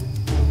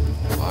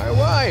 My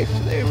wife!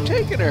 They've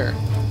taken her!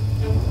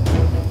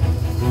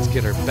 Let's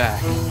get her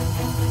back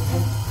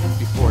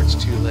before it's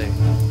too late.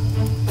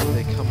 Where did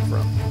they come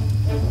from?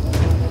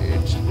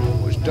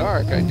 It was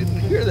dark. I didn't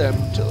hear them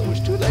until it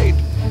was too late.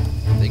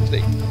 I think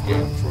they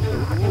came from the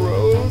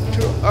road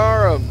to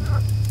Aram.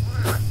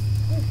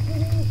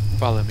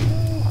 Follow me.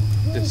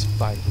 This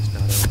fight is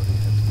not over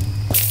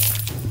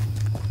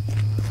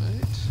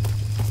yet.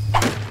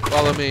 Alright.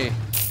 Follow me.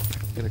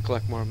 I'm gonna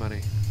collect more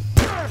money.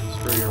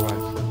 Screw your wife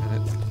for a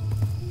minute.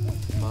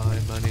 My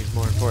money's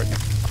more important.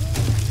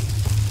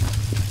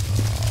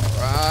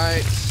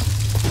 Alright.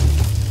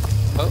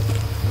 Oh,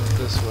 not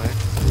this way.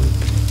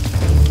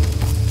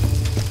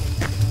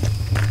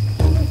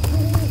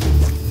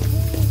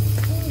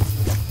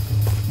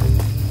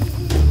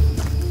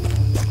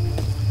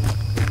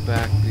 Go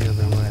back the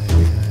other way, I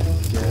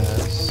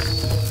guess.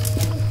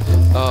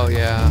 Oh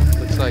yeah,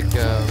 looks like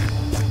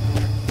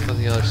on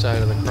the other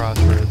side of the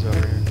crossroads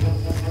over here.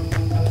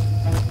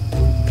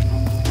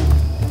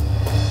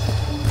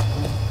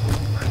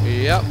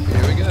 Yep,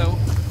 here we go.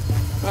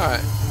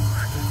 Alright.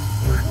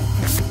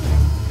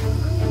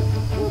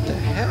 What the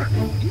heck are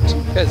you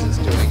two peasants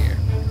doing here?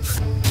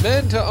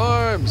 Men to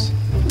arms!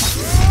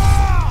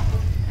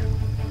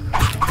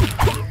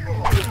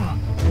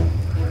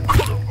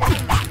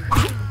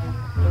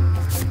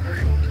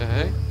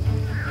 Okay.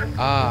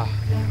 Ah.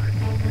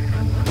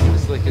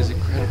 This lake is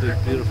incredibly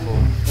beautiful,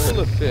 full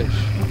of fish.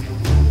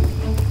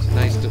 It's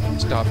nice to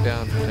stop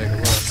down and take a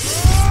look.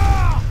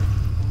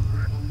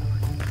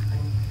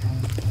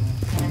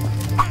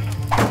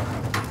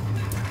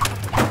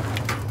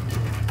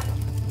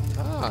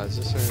 Is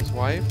this his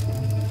wife?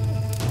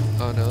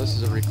 Oh no, this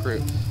is a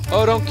recruit.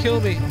 Oh, don't kill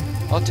me!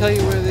 I'll tell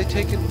you where they've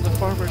taken the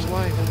farmer's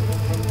wife.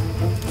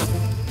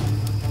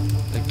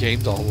 The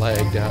game's all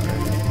lagged out right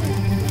now.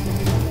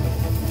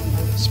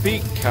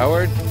 Speak,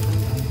 coward!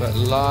 But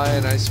lie,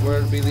 and I swear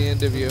it'll be the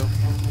end of you.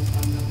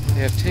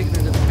 They have taken her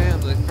to the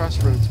family at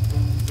crossroads.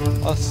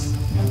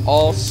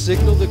 I'll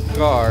signal the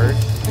guard.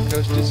 The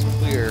coast is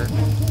clear.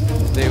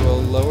 They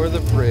will lower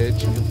the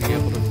bridge and you'll be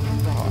able to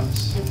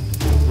cross.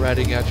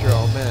 Ratting out your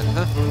old men,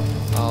 huh?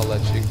 I'll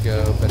let you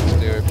go. Better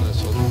stay away from the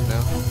soldiers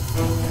now.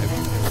 Have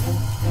you ever?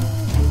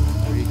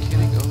 Are you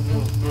kidding? Oh no.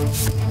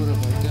 What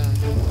have I done?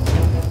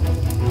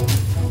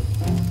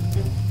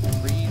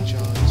 Free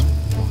John's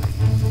wife.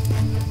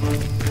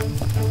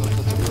 Oh,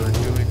 that's what we're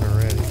doing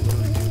already. What do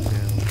we do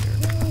now here?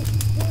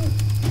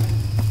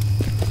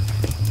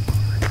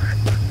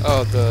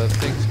 Oh, the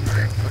things.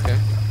 Okay.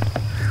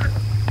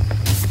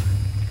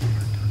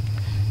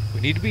 We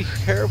need to be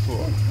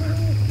careful.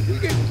 If we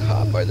get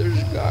caught by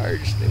those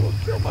guards, they will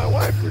kill my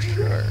wife for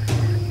sure.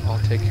 I'll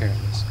take care of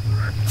this.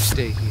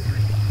 Stay here.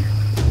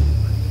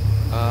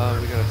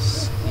 We gotta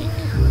sneak.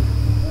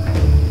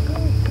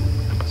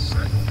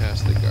 Sneak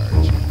past the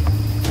guards.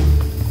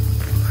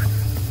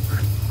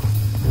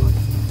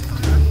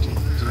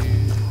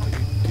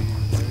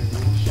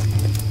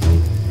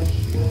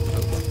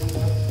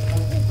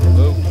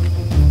 Oh.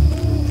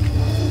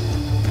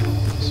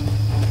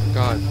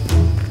 God.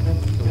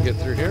 Can we get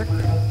through here?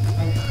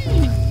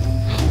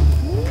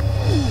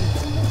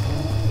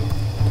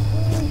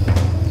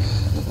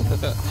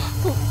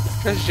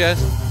 Treasure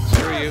chest.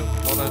 Screw you.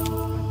 Hold on.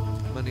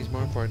 Money's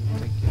more important.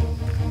 Thank you.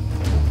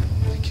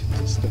 I get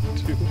this stuff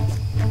too.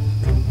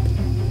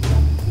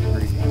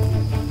 Greedy.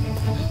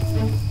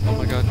 Oh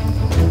my god.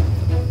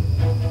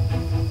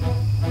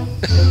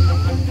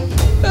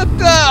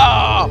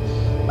 Oh!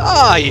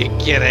 Are you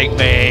kidding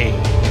me?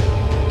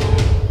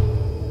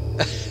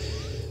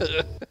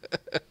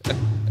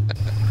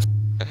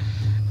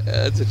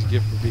 That's such a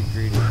gift for being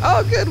greedy.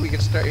 Oh, good, we can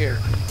start here.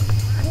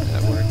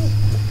 That works.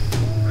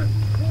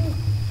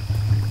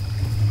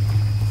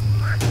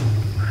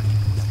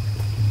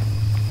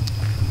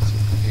 So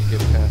we can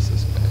get past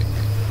this bag.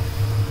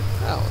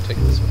 Oh, I'll take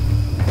this one.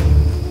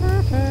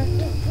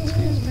 Perfect.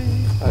 Excuse me.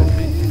 Pardon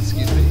me.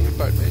 Excuse me.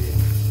 Pardon me.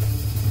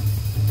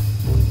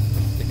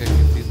 Think I can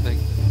get these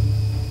things?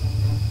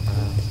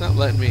 It's not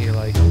letting me,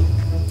 like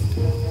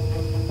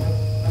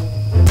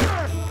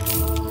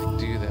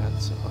do that,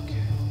 so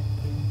okay.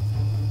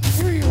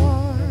 Here you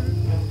are.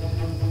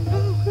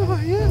 Oh, who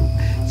are you?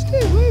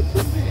 Stay away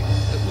from me.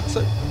 That looks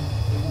like...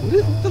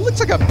 That looks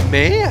like a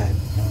man.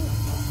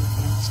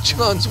 It's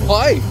John's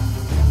wife.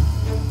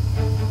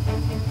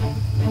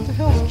 What the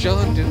hell's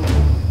John doing?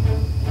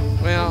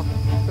 Well,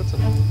 that's a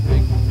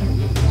big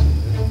move.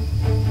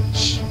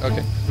 Shh.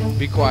 Okay.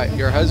 Be quiet.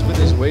 Your husband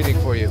is waiting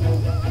for you.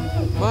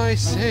 My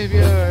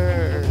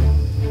savior.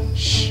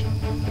 Shh.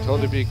 I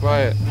told you to be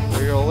quiet,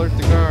 or you'll alert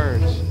the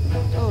guards.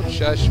 Don't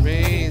shush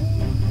me.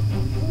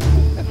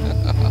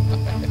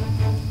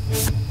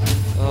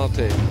 I'll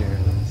take care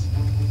of this.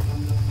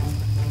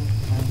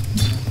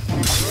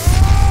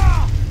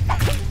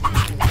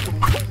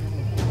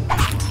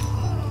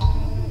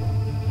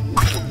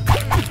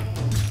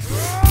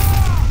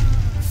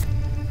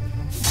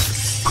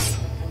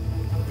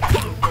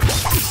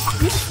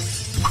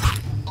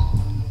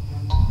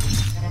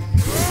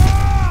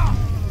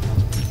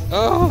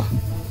 Oh,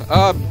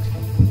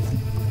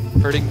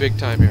 hurting big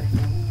time here.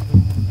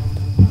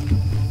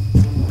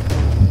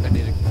 I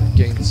need to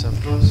gain some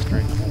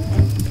strength.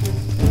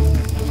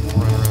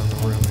 Run around the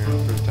room here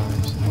 3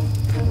 times.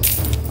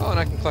 Oh, and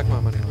I can collect my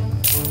money on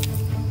that.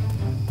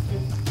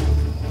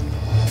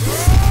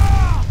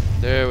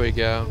 There we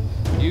go.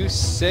 You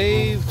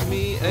saved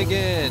me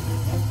again.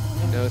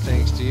 No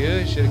thanks to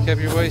you. Should have kept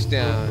your voice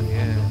down.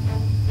 Yeah.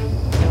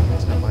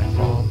 It's not my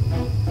fault.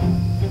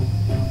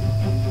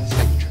 It's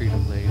how you treat a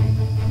lady.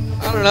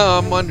 I don't know.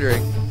 I'm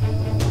wondering.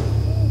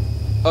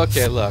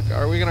 Okay, look.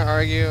 Are we gonna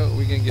argue?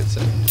 We can get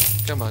set.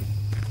 Come on.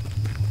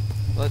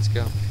 Let's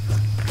go.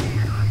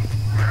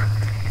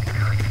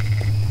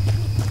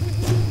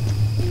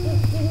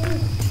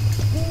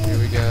 Here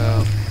we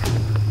go.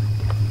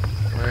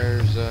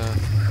 Where's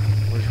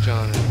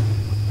John at?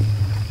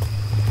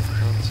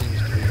 John seems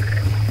to be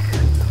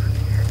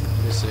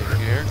missing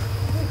here.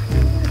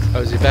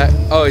 Oh, is he back?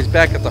 Oh, he's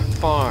back at the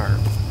farm.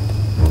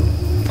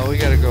 Oh, we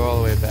gotta go all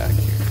the way back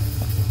here.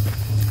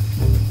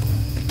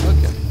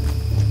 Okay.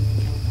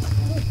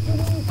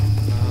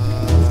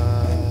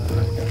 I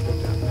gotta go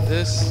down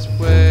this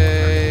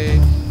way,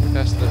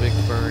 past the big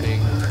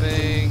burning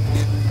thing,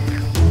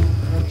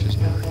 which is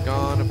now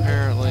gone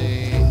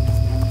apparently.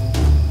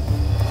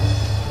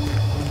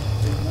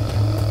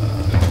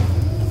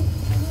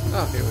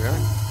 Oh, here we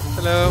are.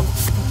 Hello.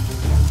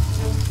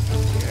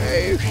 Yeah,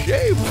 you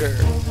shaved her.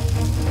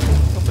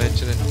 Don't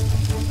mention it.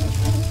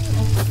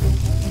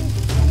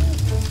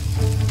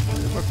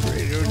 I'm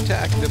afraid to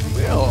attack the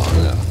mill on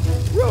the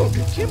road to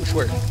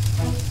Kimsworth.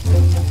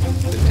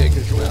 They take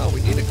us well.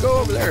 We need to go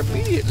over there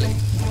immediately.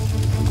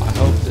 I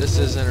hope this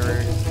isn't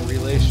a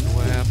relation to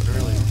what happened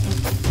earlier.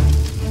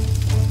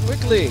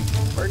 Quickly,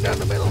 burn down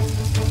the middle.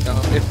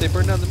 If they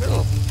burn down the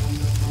middle,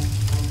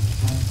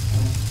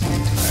 the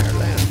entire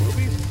land will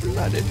be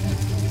flooded.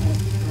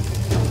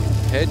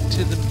 Head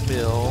to the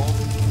mill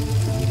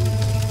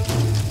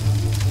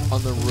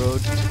on the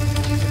road to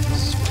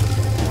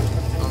Kimsworth.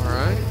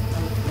 Alright.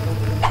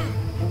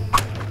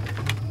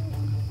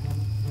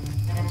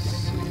 Let's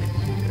see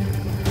here.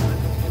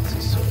 It's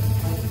this way.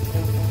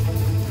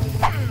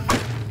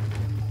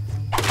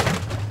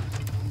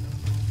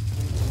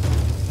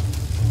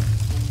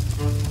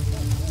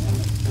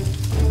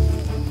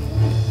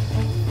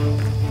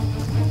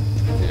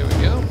 There we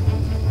go.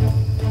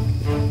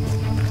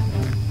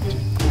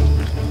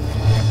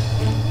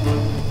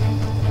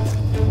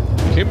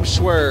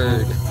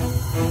 Kimsworth.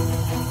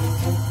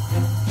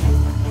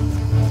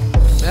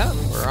 Yeah,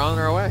 we're on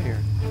our way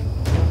here.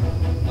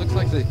 Looks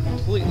like they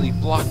completely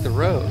blocked the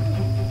road.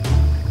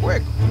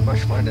 Quick, we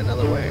must find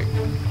another way.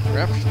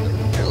 Perhaps the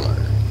miller.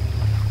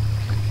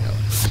 Can't help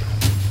it.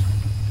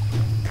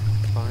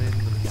 Find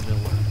the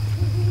miller.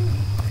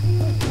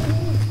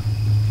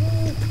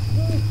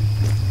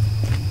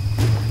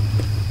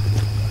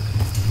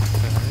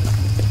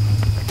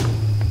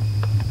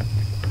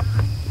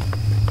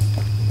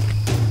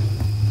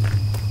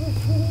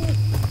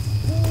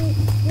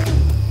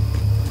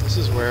 This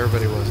is where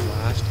everybody was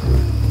last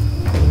time.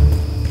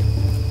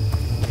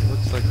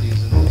 Looks like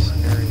he's in this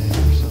area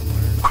here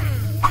somewhere.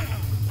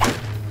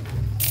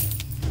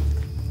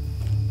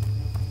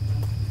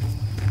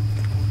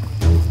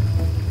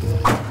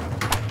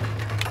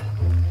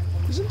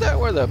 Isn't that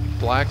where the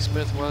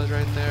blacksmith was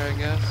right there, I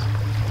guess?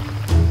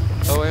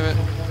 Oh, wait a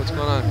minute. What's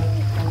going on?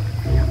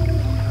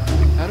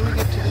 How do we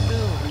get to the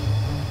mill?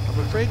 I'm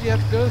afraid you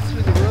have to go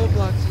through the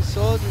roadblocks the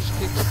soldiers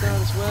kicked us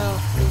out as well.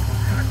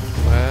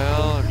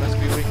 Well, there must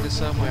be a weakness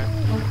somewhere.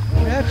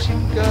 Perhaps you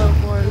can go,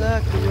 more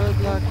luck, the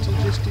roadblock to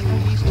just to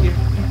the east here.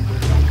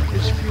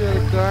 There's a few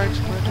other guards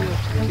who might be able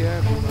to take care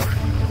of you.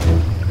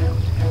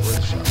 Worth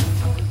a shot.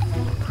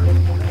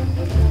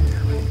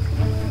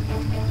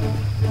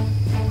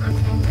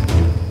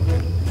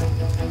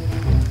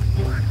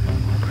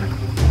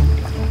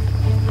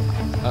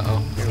 Uh-oh,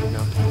 here we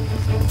go.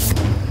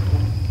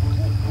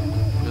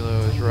 Milo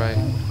is right.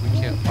 We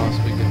can't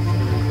possibly get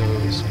through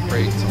those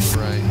crates on the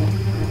right.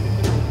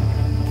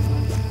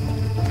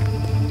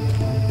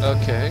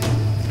 Okay.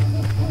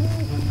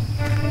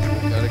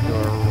 Gotta go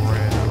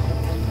around.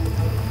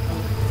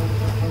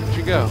 Where'd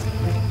you go?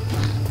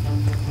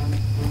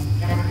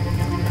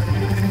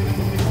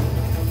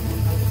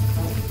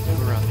 Go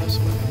around this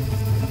way.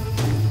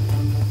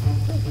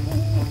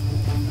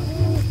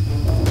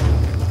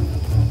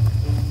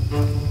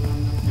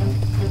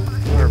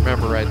 If I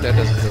remember right, that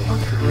doesn't go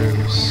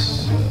through, so...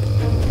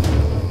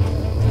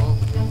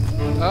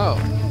 Oh.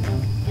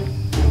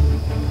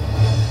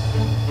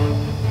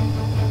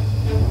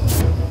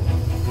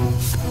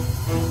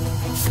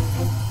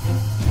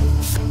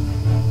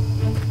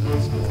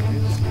 That's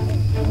nice.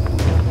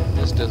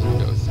 This doesn't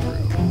go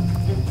through.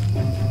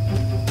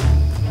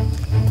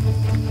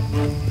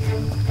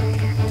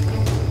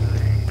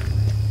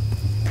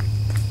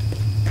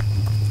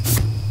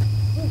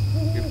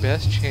 Your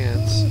best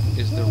chance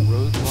is the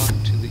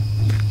roadblock to the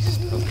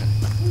east. Okay.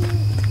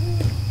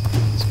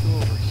 Let's go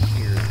over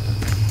here then.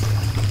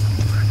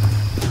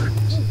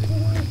 To the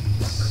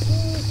east.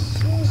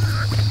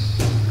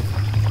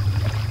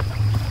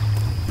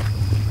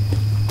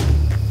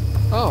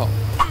 Oh,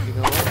 you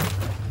know what?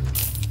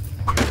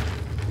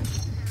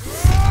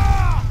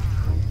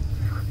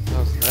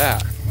 How's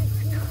that?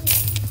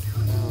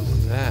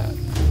 How's that?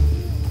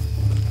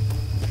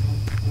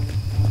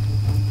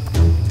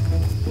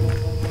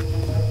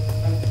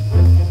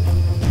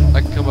 I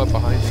can come up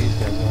behind these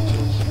guys, watch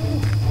this.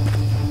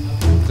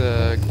 The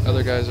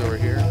other guys over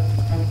here.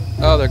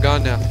 Oh, they're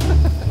gone now.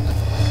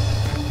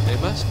 They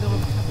must know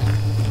I'm coming.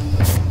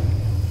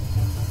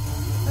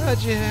 How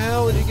the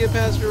hell did you get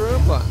past your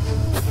roadblocks?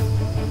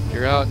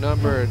 You're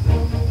outnumbered. I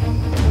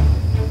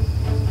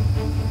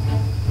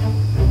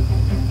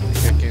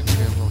think I can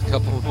handle a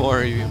couple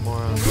more, you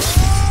morons.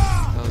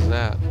 How's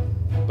that?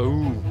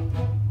 Boom.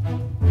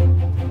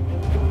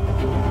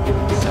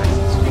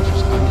 Saxon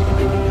soldiers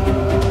occupying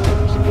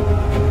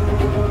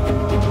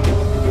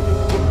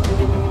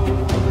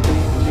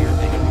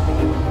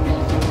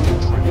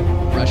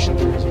Russian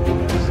troops.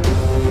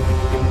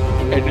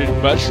 And his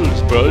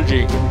muscles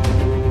bulging.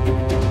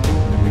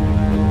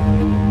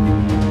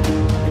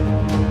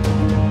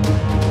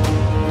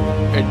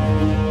 And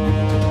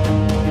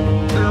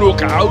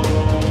look out!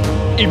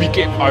 He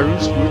became Iron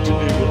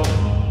Schwarzenegger.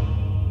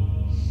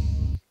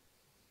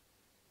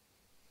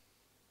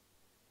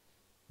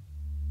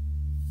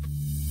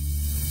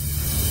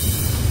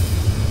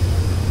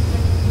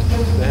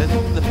 Then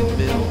the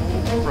mill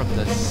from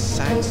the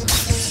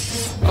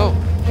Saxons. Oh.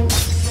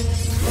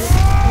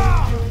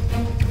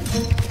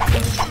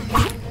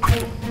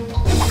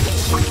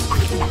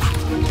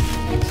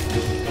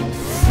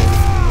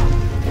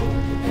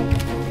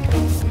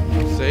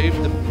 Save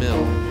the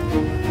mill.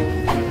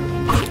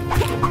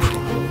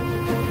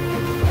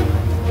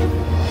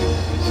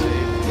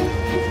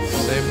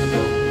 Save the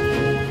mill.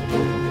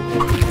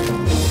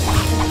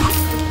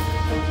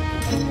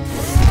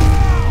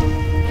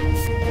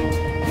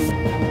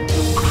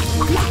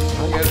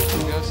 I got it.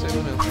 We gotta save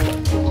the mill.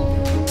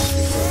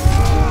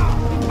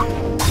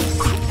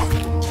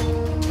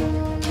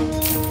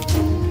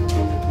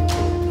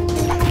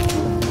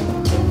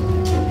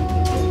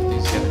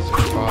 These guys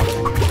are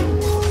bothering me.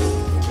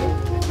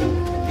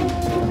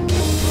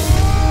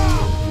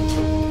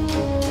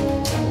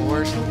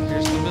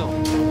 Here's the mill.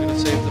 I'm gonna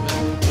save the mill.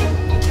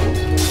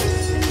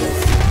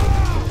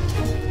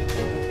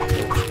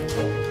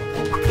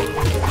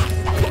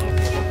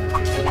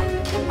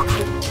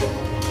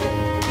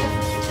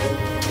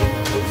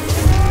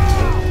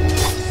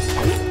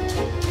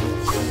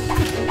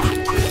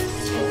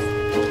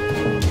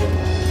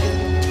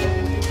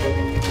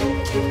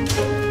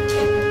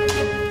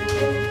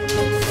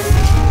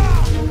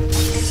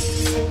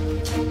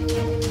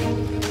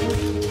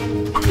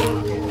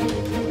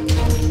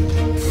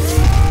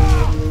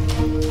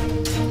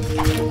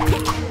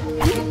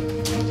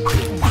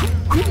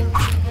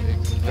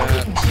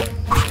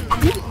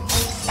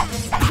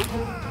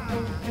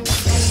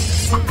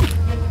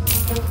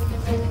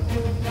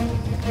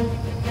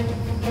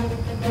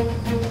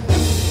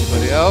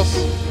 Anybody else?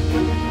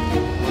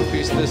 One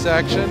piece of this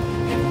action?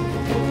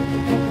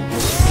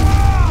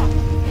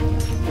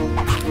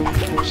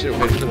 Should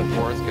have waited for the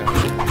fourth guy.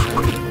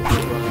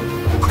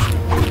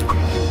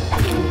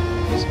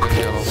 This guy's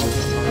got all sorts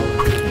of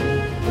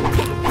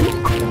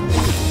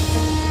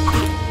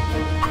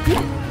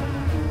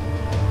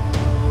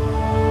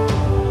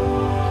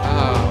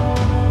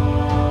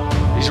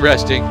He's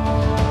resting.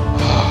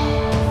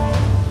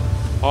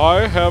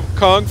 I have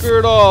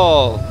conquered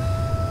all.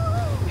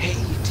 Hey,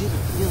 you did it. The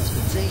wheel's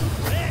been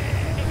saved. Let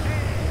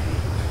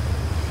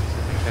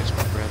me catch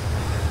my breath.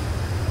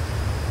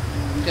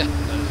 Yeah,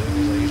 not as good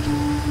as I used to.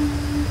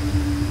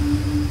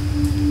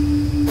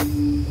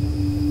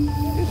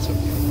 It's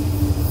okay.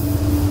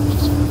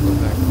 Just want to go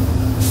back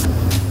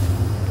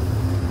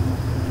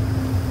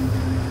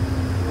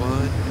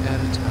one at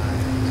a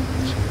time.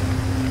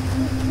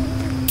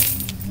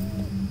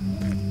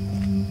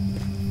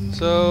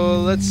 So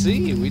let's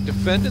see. We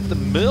defended the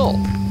mill.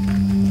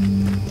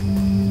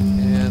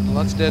 And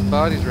lots of dead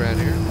bodies around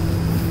here.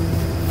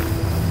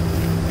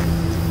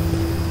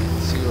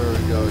 Let's see where we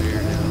go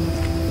here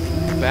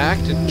now. Back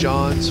to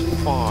John's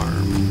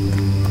farm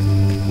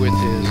with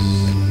his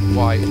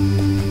wife.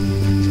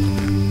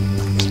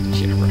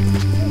 Yeah, right.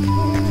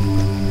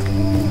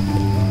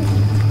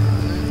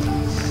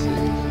 Let's see.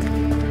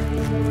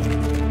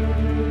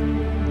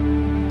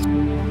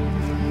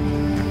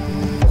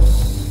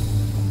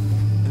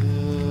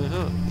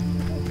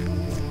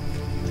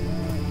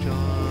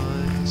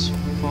 John's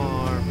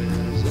farm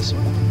is this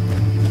one.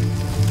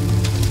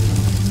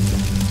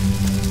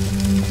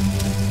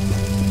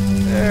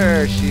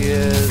 There she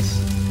is.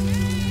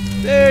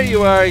 There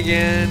you are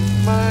again,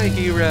 my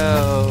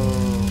hero.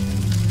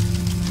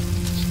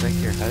 Just like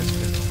your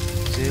husband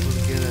was able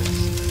to get us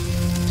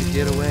to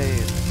get away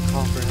and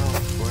call for help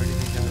before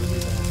anything got really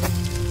bad.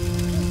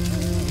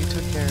 You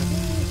took care of me.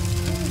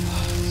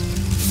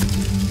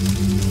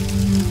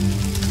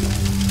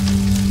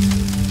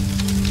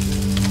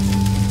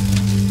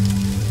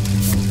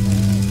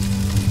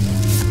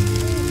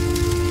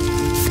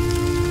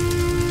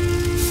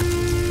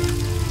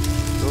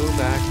 Go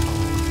back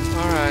home.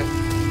 Alright.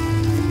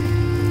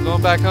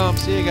 Going back home.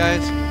 See you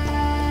guys.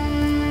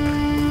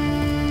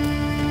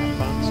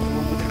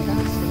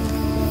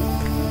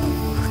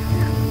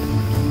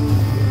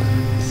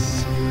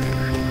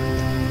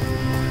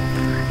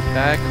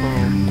 Back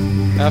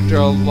home. After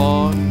a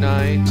long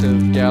night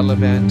of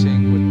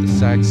gallivanting with the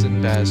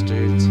Saxon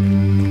bastards.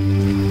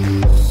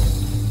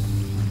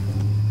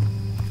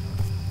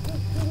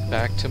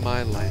 Back to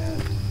my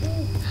land.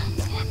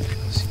 Oh, I'm gonna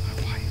go see my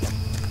wife.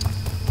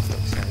 So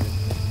excited.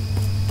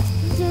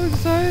 I'm so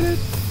excited.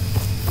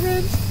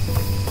 Prince,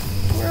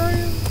 where are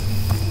you?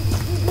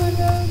 My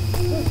dad.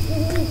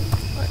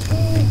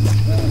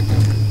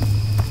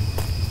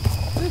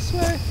 This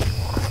way.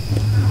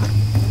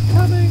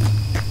 Coming.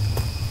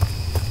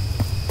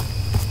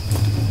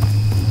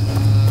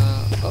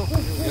 Oh, here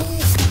we go.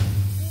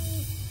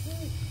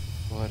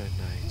 What a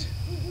night.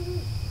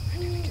 I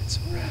need to get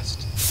some rest.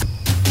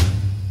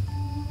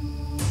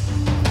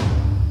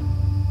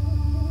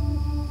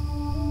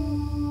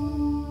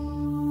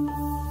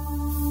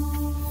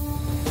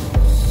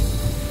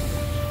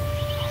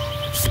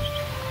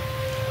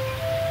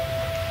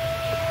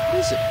 What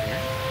is it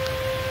here?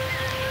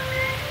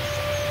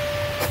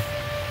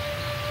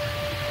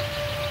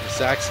 The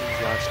Saxons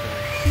last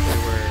night, they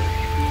were...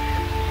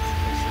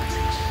 The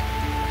Saxons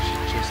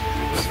should just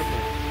give us a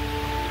look.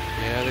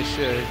 Yeah, they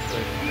should,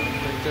 but I don't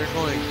think they're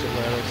going to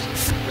let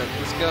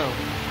us go.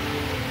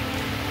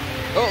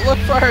 Oh, look,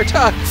 Friar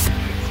Tuck!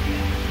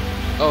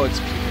 Oh, it's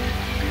Peter.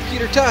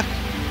 Peter Tuck!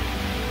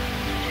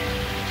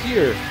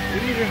 Peter, we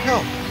need your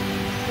help.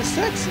 The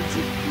Saxons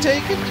have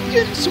taken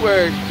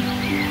Kinsword.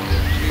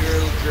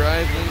 We're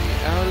driving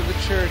out of the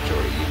church,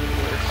 or even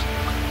worse,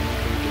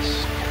 we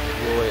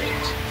destroy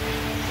it.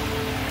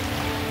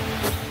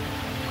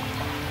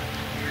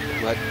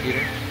 What,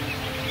 Peter?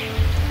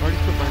 I've already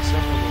put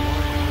myself on the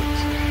line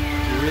once.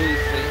 Do you really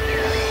think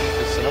I can keep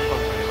this up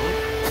on my own?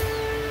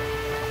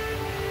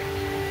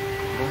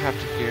 You don't have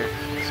to fear.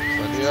 There's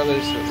plenty of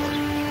others that are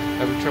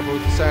having trouble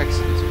with the Saxons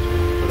and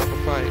will put up a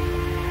fight.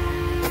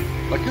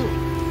 Like who?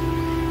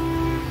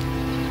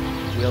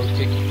 Will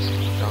kick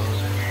John.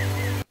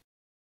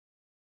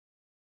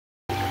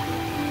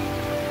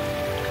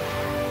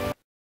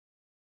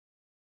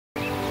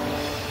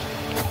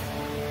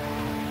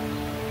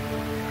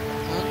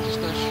 I'm just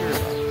not sure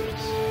about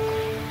this.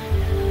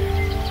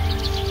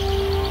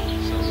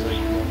 Sounds like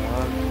you got a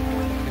lot of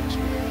things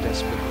we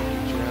desperately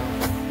need your help.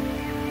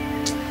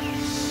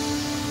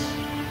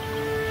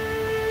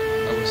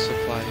 I will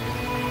supply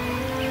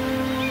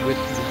you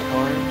with the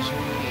arms you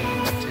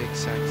need to take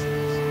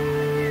Saxons.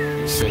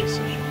 You say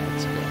so.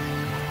 Let's go.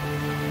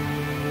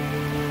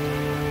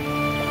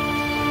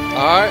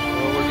 Alright,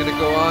 well, we're going to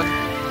go on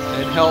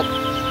and help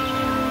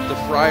the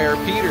Friar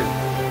Peter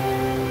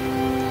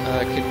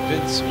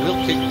convince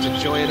Wilkick to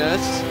join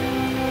us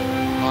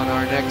on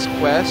our next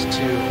quest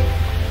to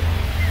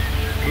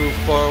move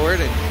forward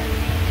and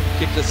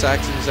kick the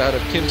Saxons out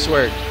of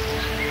Kinswerd.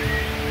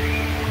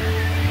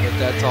 But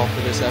that's all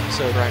for this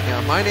episode right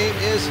now. My name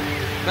is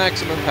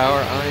Maximum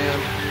Power. I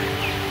am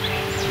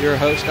your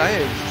host. I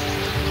am.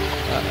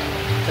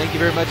 Thank you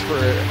very much for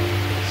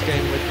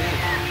staying with me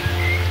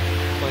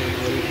and playing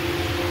with me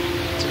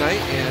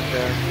tonight, and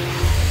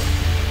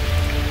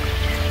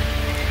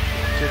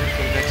tune in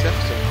for the next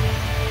episode.